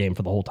win another game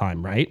for the whole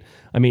time, right?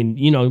 I mean,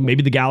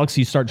 maybe the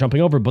Galaxy start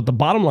jumping over, but the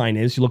bottom line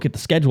is you look at the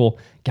schedule,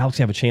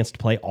 Galaxy have a chance to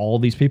play all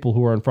these people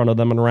who are in front of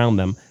them and around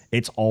them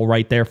it's all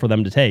right there for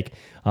them to take,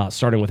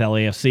 starting with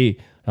LAFC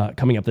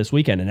coming up this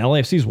weekend. And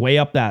LAFC's way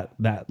up that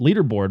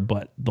leaderboard,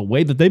 but the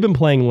way that they've been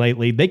playing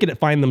lately, they could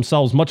find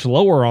themselves much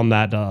lower on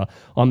that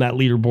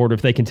leaderboard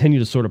if they continue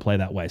to sort of play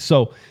that way.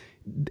 So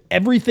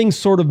everything's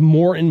sort of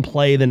more in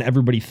play than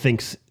everybody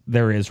thinks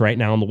there is right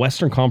now. And the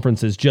Western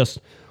Conference is just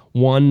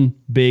one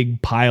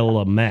big pile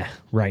of meh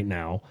right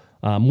now,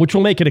 which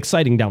will make it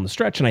exciting down the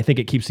stretch. And I think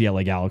it keeps the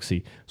LA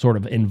Galaxy sort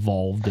of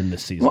involved in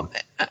this season. Well,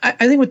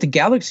 I think what the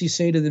Galaxy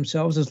say to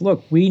themselves is,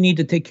 look, we need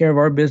to take care of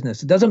our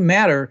business. It doesn't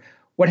matter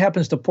what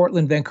happens to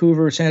Portland,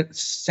 Vancouver,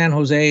 San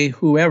Jose,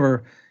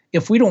 whoever.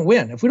 If we don't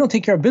win, if we don't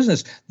take care of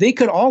business, they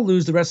could all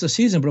lose the rest of the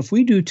season. But if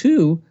we do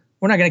too,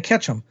 we're not going to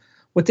catch them.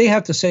 What they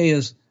have to say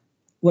is,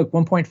 look,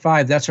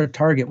 1.5, that's our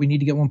target. We need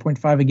to get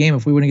 1.5 a game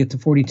if we want to get to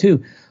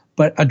 42.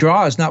 But a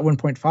draw is not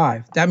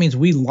 1.5. That means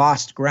we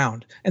lost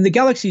ground. And the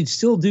Galaxy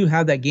still do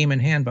have that game in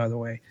hand, by the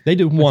way. They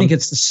do. I think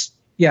it's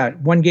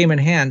one game in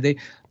hand. They,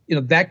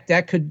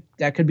 that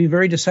could be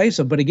very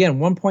decisive. But again,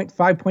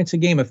 1.5 points a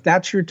game. If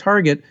that's your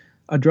target,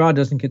 a draw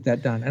doesn't get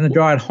that done. And a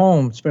draw at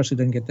home especially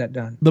doesn't get that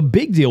done. The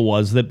big deal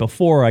was that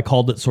before I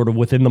called it sort of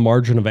within the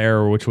margin of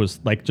error, which was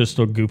like just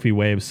a goofy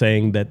way of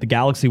saying that the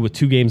Galaxy with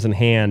 2 games in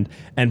hand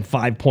and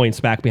 5 points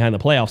back behind the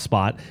playoff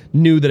spot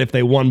knew that if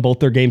they won both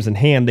their games in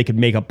hand, they could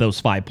make up those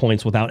 5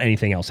 points without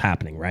anything else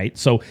happening, right?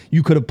 So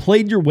you could have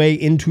played your way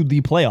into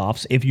the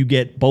playoffs if you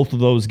get both of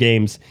those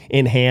games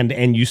in hand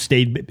and you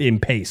stayed in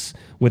pace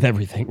with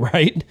everything,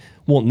 right?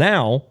 Well,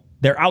 now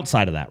they're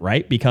outside of that,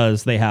 right?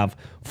 Because they have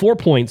 4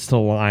 points to the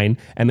line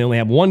and they only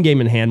have 1 game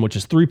in hand, which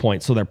is 3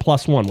 points. So they're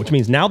 +1, which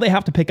means now they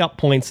have to pick up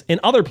points in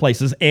other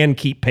places and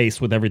keep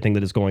pace with everything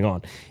that is going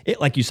on.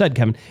 Like you said,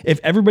 Kevin, if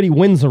everybody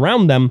wins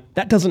around them,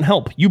 that doesn't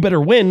help. You better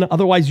win.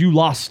 Otherwise you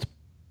lost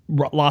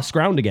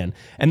ground again.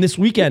 And this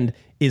weekend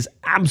is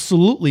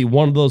absolutely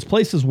one of those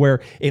places where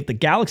if the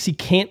Galaxy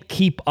can't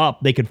keep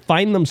up, they could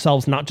find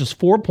themselves not just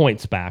 4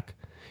 points back,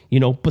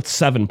 but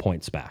 7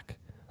 points back.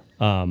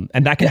 And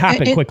that can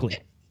happen quickly.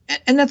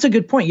 And that's a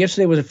good point.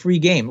 Yesterday was a free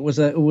game. It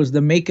was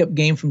the makeup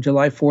game from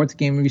July 4th,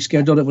 game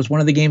rescheduled. It was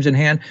one of the games in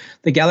hand.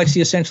 The Galaxy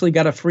essentially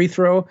got a free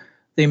throw.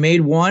 They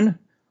made one.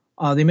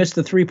 They missed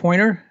the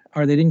three-pointer,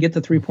 or they didn't get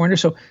the three-pointer.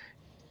 So,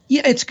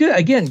 yeah, it's good.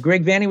 Again,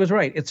 Greg Vanney was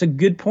right. It's a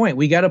good point.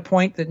 We got a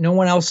point that no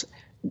one else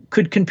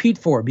could compete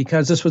for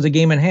because this was a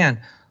game in hand.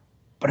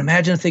 But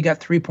imagine if they got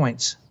 3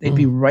 points. They'd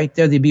be right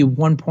there. They'd be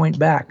 1 point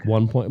back.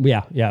 1 point.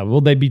 Yeah.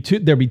 Well, there'd be 2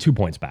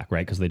 points back,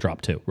 right? Because they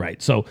dropped 2,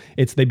 right? So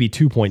they'd be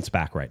 2 points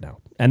back right now.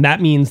 And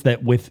that means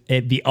that with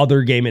the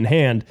other game in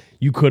hand,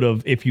 you could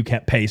have, if you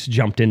kept pace,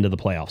 jumped into the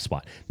playoff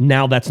spot.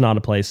 Now that's not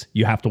a place.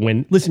 You have to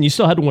win. Listen, you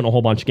still had to win a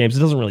whole bunch of games. It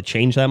doesn't really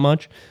change that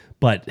much,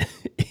 but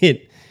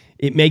it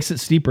makes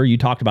it steeper. You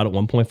talked about it,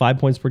 1.5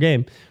 points per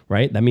game,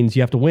 right? That means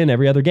you have to win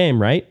every other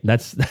game, right?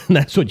 That's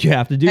what you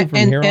have to do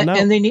from here on out.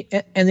 And they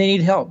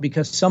need help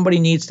because somebody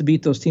needs to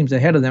beat those teams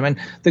ahead of them. And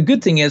the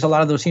good thing is a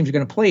lot of those teams are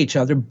going to play each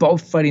other,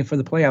 both fighting for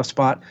the playoff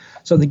spot.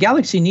 So the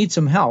Galaxy needs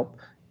some help,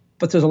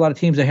 but there's a lot of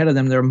teams ahead of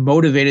them that are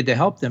motivated to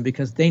help them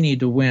because they need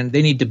to win.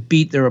 They need to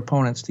beat their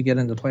opponents to get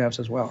into the playoffs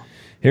as well.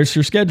 Here's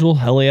your schedule.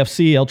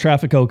 LAFC, El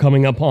Tráfico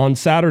coming up on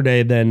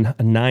Saturday, then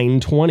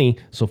 9:20.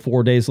 So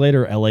 4 days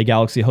later, LA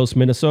Galaxy hosts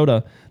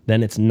Minnesota.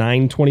 Then it's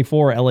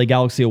 9:24, LA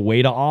Galaxy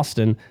away to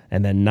Austin.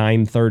 And then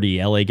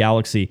 9:30, LA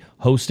Galaxy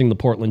hosting the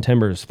Portland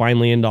Timbers.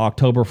 Finally into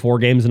October, 4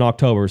 games in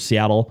October.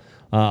 Seattle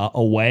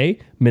away,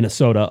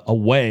 Minnesota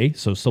away.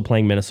 So still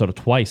playing Minnesota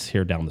twice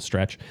here down the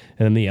stretch.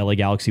 And then the LA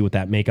Galaxy with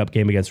that makeup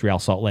game against Real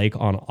Salt Lake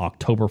on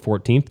October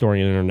 14th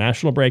during an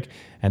international break.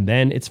 And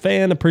then it's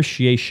Fan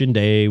Appreciation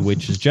Day,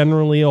 which is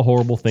generally a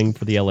horrible thing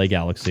for the LA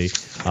Galaxy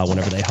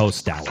whenever they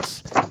host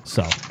Dallas.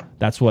 So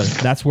that's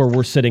where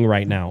we're sitting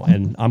right now.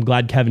 And I'm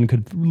glad Kevin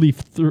could leaf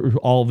through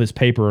all of his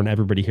paper and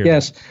everybody here.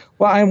 Yes.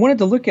 Well, I wanted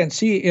to look and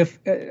see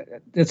if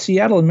the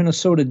Seattle and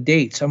Minnesota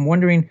dates. I'm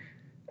wondering,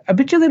 I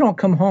bet you they don't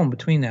come home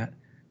between that.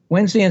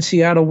 Wednesday in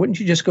Seattle,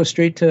 wouldn't you just go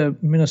straight to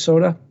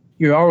Minnesota?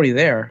 You're already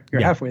there. You're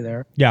halfway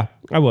there. Yeah,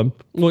 I would.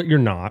 Well, you're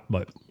not,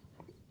 but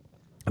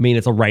I mean,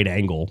 it's a right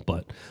angle,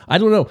 but I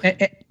don't know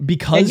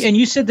because and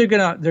you said they're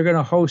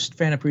gonna host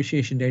Fan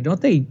Appreciation Day.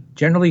 Don't they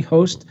generally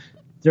host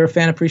their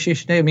Fan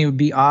Appreciation Day? I mean, it would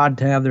be odd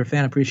to have their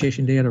Fan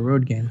Appreciation Day at a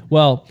road game.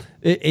 Well,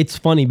 it's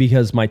funny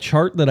because my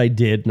chart that I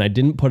did, and I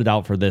didn't put it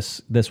out for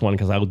this one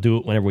because I will do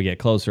it whenever we get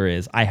closer,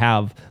 is I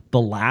have the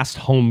last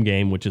home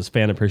game, which is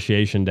Fan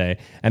Appreciation Day,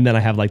 and then I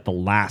have like the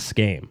last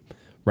game,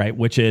 right?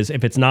 Which is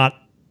if it's not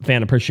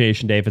Fan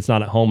Appreciation Day, if it's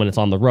not at home and it's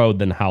on the road,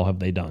 then how have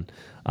they done?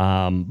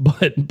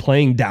 But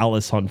playing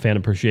Dallas on Fan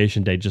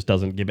Appreciation Day just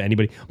doesn't give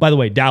anybody. By the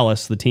way,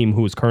 Dallas, the team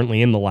who is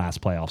currently in the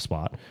last playoff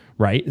spot,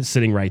 right, is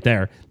sitting right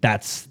there.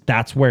 That's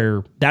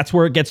where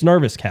it gets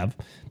nervous, Kev.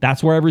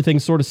 That's where everything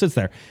sort of sits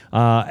there.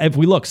 If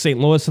we look, St.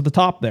 Louis at the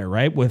top there,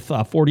 right, with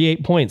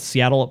 48 points,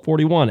 Seattle at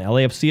 41,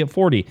 LAFC at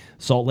 40,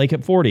 Salt Lake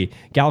at 40.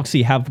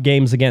 Galaxy have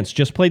games against,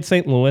 just played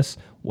St. Louis.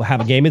 We'll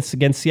have a game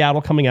against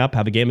Seattle coming up,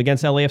 have a game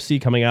against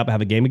LAFC coming up, have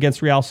a game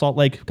against Real Salt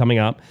Lake coming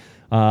up.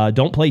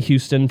 Don't play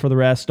Houston for the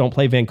rest. Don't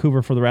play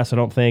Vancouver for the rest, I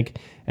don't think.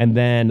 And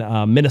then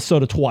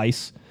Minnesota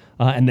twice.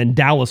 and then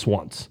Dallas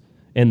once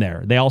in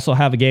there. They also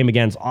have a game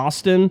against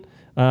Austin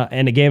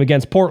and a game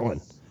against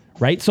Portland.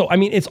 Right, so I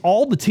mean, it's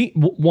all the team.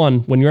 One,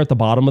 when you're at the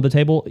bottom of the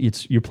table,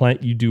 you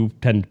do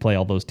tend to play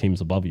all those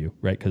teams above you,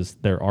 right? Because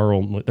there's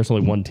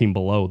only one team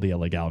below the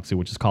LA Galaxy,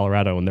 which is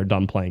Colorado, and they're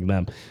done playing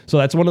them. So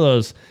that's one of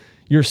those.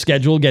 Your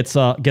schedule gets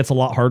a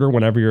lot harder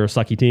whenever you're a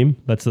sucky team.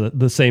 That's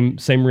the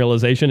same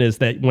realization is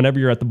that whenever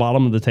you're at the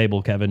bottom of the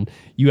table, Kevin,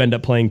 you end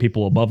up playing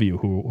people above you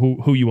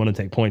who you want to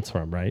take points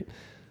from, right?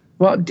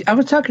 Well, I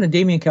was talking to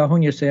Damian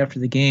Calhoun yesterday after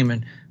the game,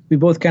 and we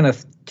both kind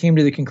of came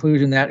to the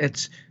conclusion that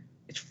it's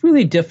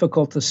really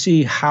difficult to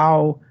see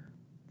how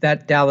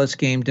that Dallas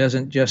game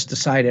doesn't just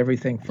decide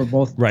everything for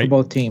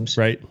both teams.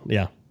 Right.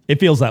 Yeah. It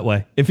feels that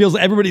way. It feels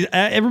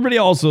everybody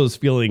also is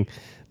feeling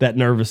that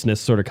nervousness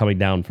sort of coming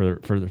down for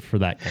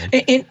that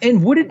game.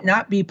 And would it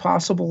not be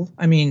possible?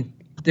 I mean,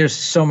 there's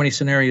so many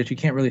scenarios you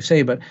can't really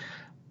say, but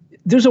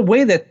there's a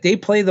way that they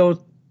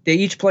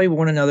each play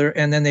one another,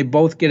 and then they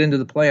both get into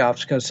the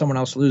playoffs because someone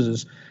else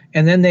loses.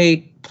 And then they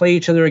play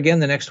each other again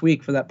the next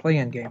week for that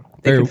play-in game.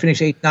 They could finish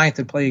 8th, 9th,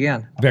 and play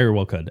again. Very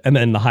well could. And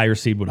then the higher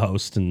seed would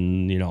host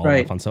and, all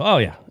that fun stuff. Oh,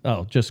 yeah.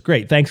 Oh, just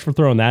great. Thanks for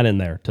throwing that in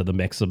there to the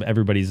mix of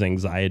everybody's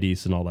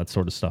anxieties and all that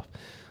sort of stuff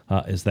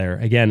is there.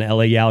 Again,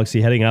 LA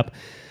Galaxy heading up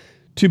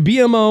to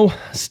BMO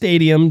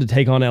Stadium to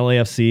take on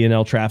LAFC and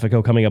El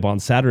Tráfico coming up on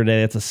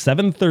Saturday. It's a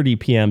 7:30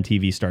 p.m.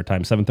 TV start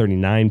time,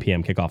 7:39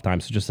 p.m. kickoff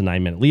time, so just a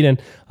 9-minute lead-in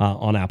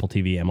on Apple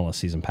TV MLS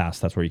Season Pass.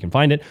 That's where you can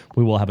find it.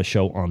 We will have a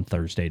show on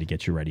Thursday to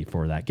get you ready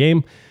for that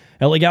game.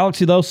 LA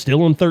Galaxy, though,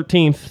 still in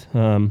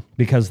 13th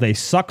because they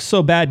suck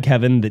so bad,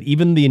 Kevin, that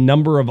even the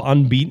number of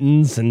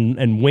unbeatens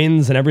and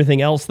wins and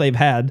everything else they've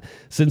had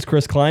since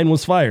Chris Klein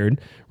was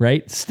fired,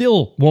 right,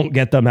 still won't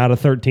get them out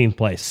of 13th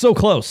place. So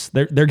close.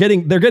 They're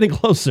getting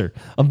closer.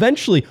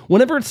 Eventually,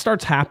 whenever it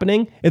starts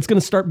happening, it's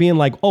going to start being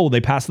like, oh, they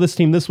passed this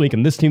team this week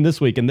and this team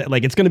this week. And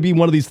it's going to be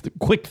one of these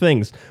quick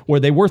things where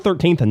they were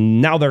 13th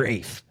and now they're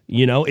 8th.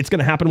 It's going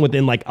to happen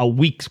within like a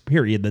week's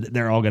period that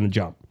they're all going to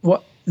jump.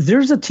 Well,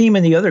 there's a team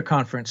in the other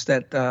conference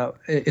that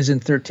is in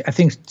 13. I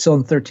think still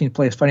in 13th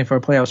place, fighting for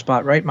a playoff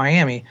spot, right?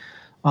 Miami,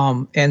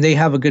 and they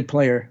have a good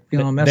player.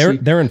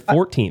 Messi. They're in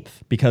 14th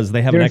because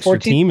they have an extra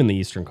 14th? Team in the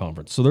Eastern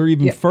Conference, so they're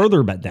even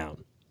further bet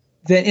down.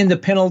 Then in the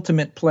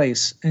penultimate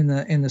place in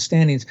the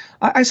standings.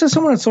 I saw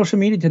someone on social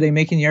media today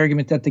making the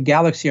argument that the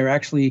Galaxy are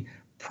actually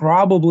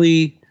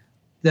probably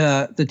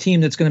the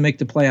team that's going to make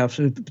the playoffs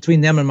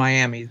between them and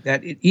Miami.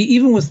 That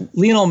even with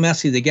Lionel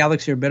Messi, the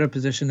Galaxy are better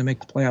positioned to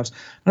make the playoffs.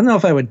 I don't know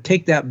if I would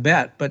take that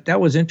bet, but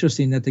that was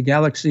interesting that the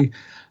Galaxy.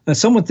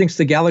 Someone thinks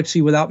the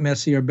Galaxy without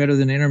Messi are better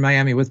than Inter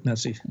Miami with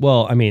Messi.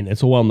 Well, I mean,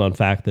 it's a well-known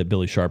fact that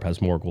Billy Sharp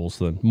has more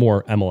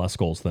MLS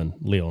goals than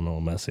Lionel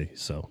Messi.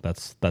 So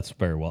that's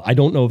very well. I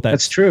don't know if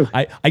that's true.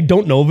 I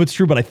don't know if it's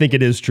true, but I think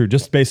it is true,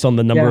 just based on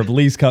the number of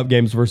Leagues Cup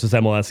games versus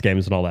MLS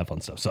games and all that fun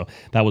stuff. So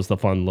that was the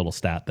fun little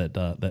stat that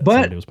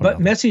somebody was pointing out. But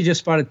Messi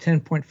just bought a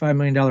 $10.5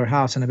 million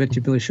house, and I bet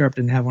you Billy Sharp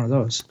didn't have one of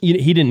those. He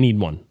didn't need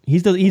one.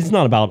 He's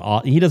not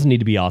about. He doesn't need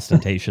to be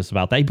ostentatious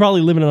about that. He's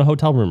probably living in a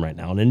hotel room right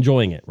now and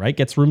enjoying it. Right,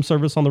 gets room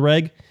service on the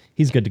reg.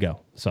 He's good to go.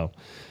 So,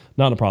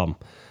 not a problem.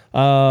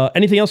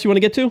 Anything else you want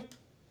to get to?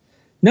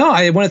 No,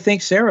 I want to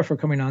thank Sarah for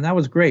coming on. That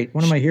was great.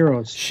 One of my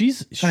heroes.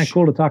 She's kind of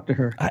cool to talk to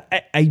her.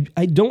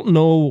 I don't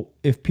know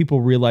if people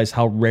realize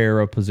how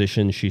rare a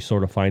position she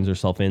sort of finds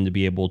herself in to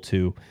be able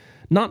to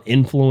not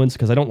influence,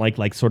 because I don't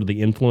like sort of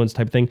the influence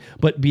type thing,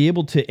 but be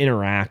able to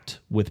interact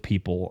with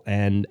people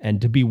and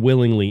to be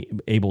willingly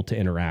able to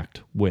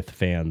interact with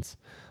fans.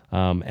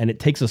 And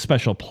it takes a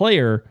special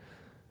player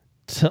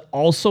to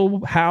also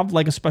have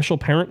like a special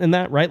parent in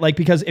that, right? Like,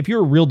 because if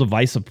you're a real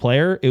divisive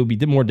player, it would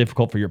be more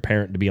difficult for your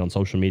parent to be on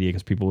social media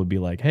because people would be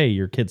like, hey,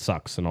 your kid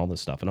sucks and all this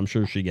stuff. And I'm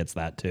sure she gets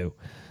that too.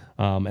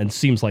 And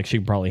seems like she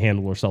can probably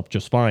handle herself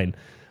just fine.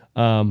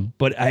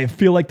 But I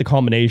feel like the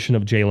combination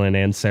of Jalen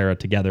and Sarah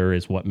together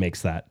is what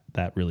makes that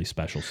really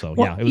special. So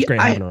yeah, it was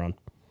great having her on.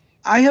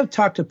 I have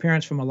talked to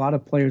parents from a lot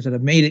of players that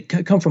have made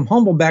it, come from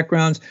humble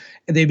backgrounds,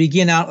 and they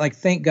begin out like,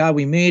 thank God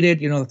we made it,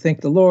 thank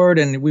the Lord,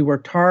 and we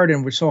worked hard,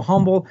 and we're so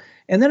humble.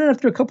 And then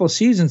after a couple of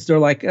seasons, they're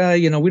like,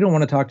 we don't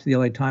want to talk to the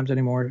LA Times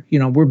anymore.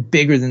 We're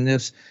bigger than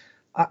this.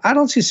 I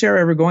don't see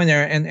Sarah ever going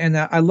there, and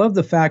I love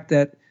the fact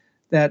that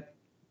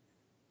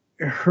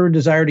her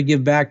desire to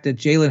give back, that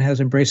Jalen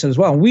has embraced it as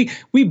well. And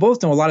we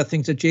both know a lot of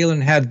things that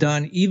Jalen had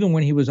done even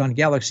when he was on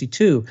Galaxy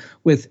 2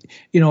 with,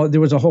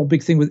 there was a whole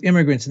big thing with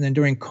immigrants. And then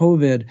during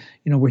COVID,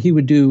 where he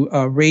would do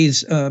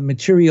raise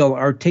material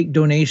or take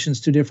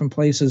donations to different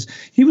places.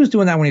 He was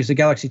doing that when he was a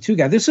Galaxy 2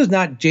 guy. This is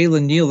not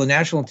Jalen Neal, the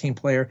national team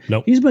player.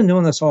 Nope. He's been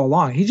doing this all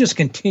along. He's just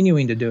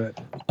continuing to do it.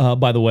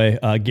 By the way,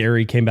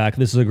 Gary came back.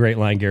 This is a great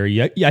line, Gary.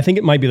 Yeah, I think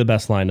it might be the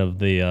best line of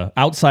the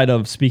outside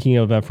of speaking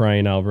of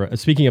Efrain Alvarez.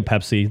 Speaking of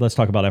Pepsi, let's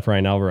talk about Efrain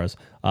Alvarez.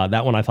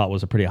 That one I thought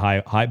was a pretty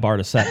high bar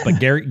to set, but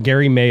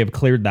Gary may have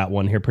cleared that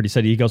one here pretty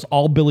steady. He goes,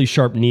 all Billy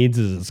Sharp needs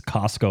is his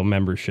Costco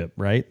membership,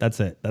 right? That's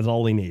it. That's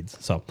all he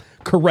needs. So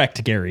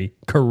Correct, Gary.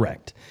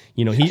 Correct.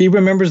 You know, he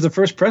remembers the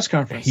first press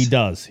conference. He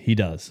does.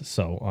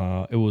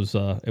 So it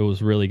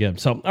was really good.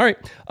 So, all right.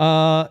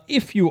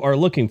 If you are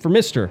looking for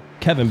Mr.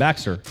 Kevin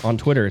Baxter on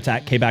Twitter, it's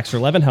at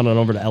kbaxter11. Head on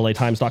over to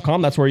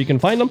latimes.com. That's where you can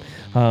find him.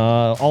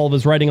 All of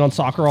his writing on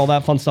soccer, all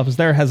that fun stuff is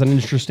there. Has an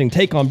interesting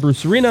take on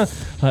Bruce Arena.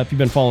 If you've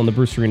been following the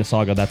Bruce Arena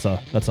saga, that's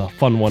a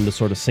fun one to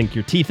sort of sink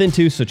your teeth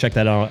into. So check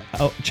that out.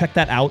 Check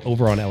that out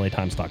over on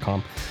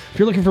latimes.com. If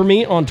you're looking for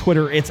me on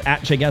Twitter, it's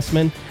at Jay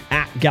Gessman,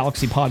 at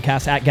Galaxy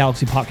Podcast, at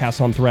Galaxy Podcast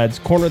on Threads,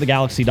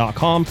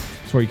 cornerofthegalaxy.com.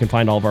 That's where you can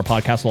find all of our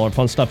podcasts, all our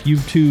fun stuff.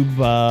 YouTube,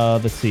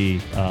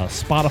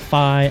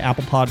 Spotify,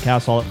 Apple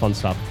Podcasts, all that fun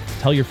stuff.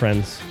 Tell your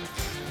friends,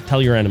 tell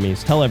your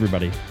enemies, tell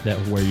everybody that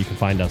where you can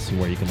find us and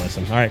where you can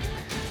listen. All right,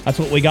 that's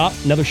what we got.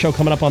 Another show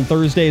coming up on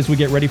Thursday as we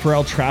get ready for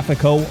El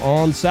Trafico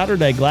on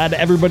Saturday. Glad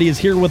everybody is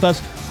here with us.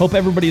 Hope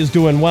everybody is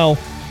doing well.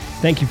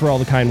 Thank you for all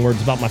the kind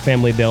words about my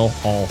family. They'll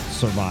all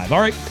survive.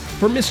 All right.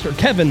 For Mr.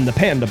 Kevin the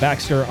Panda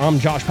Baxter, I'm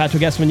Josh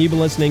Patrick Essman. You've been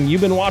listening.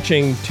 You've been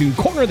watching to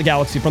Corner of the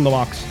Galaxy from the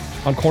Box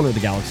on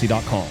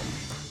cornerofthegalaxy.com.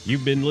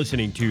 You've been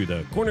listening to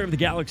the Corner of the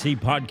Galaxy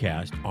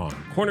podcast on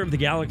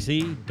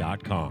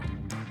cornerofthegalaxy.com.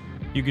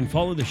 You can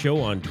follow the show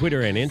on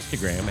Twitter and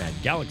Instagram at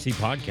Galaxy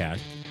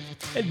Podcast.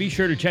 And be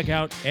sure to check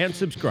out and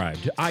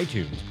subscribe to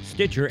iTunes,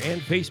 Stitcher, and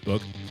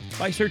Facebook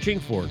by searching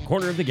for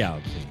Corner of the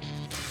Galaxy.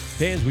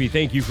 Fans, we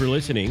thank you for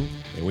listening,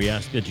 and we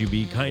ask that you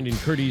be kind and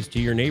courteous to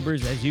your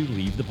neighbors as you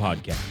leave the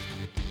podcast.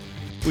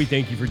 We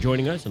thank you for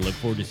joining us and look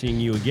forward to seeing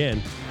you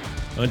again.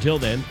 Until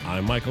then,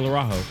 I'm Michael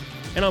Araujo,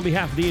 and on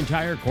behalf of the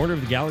entire Corner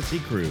of the Galaxy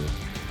crew,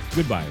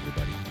 goodbye,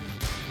 everybody.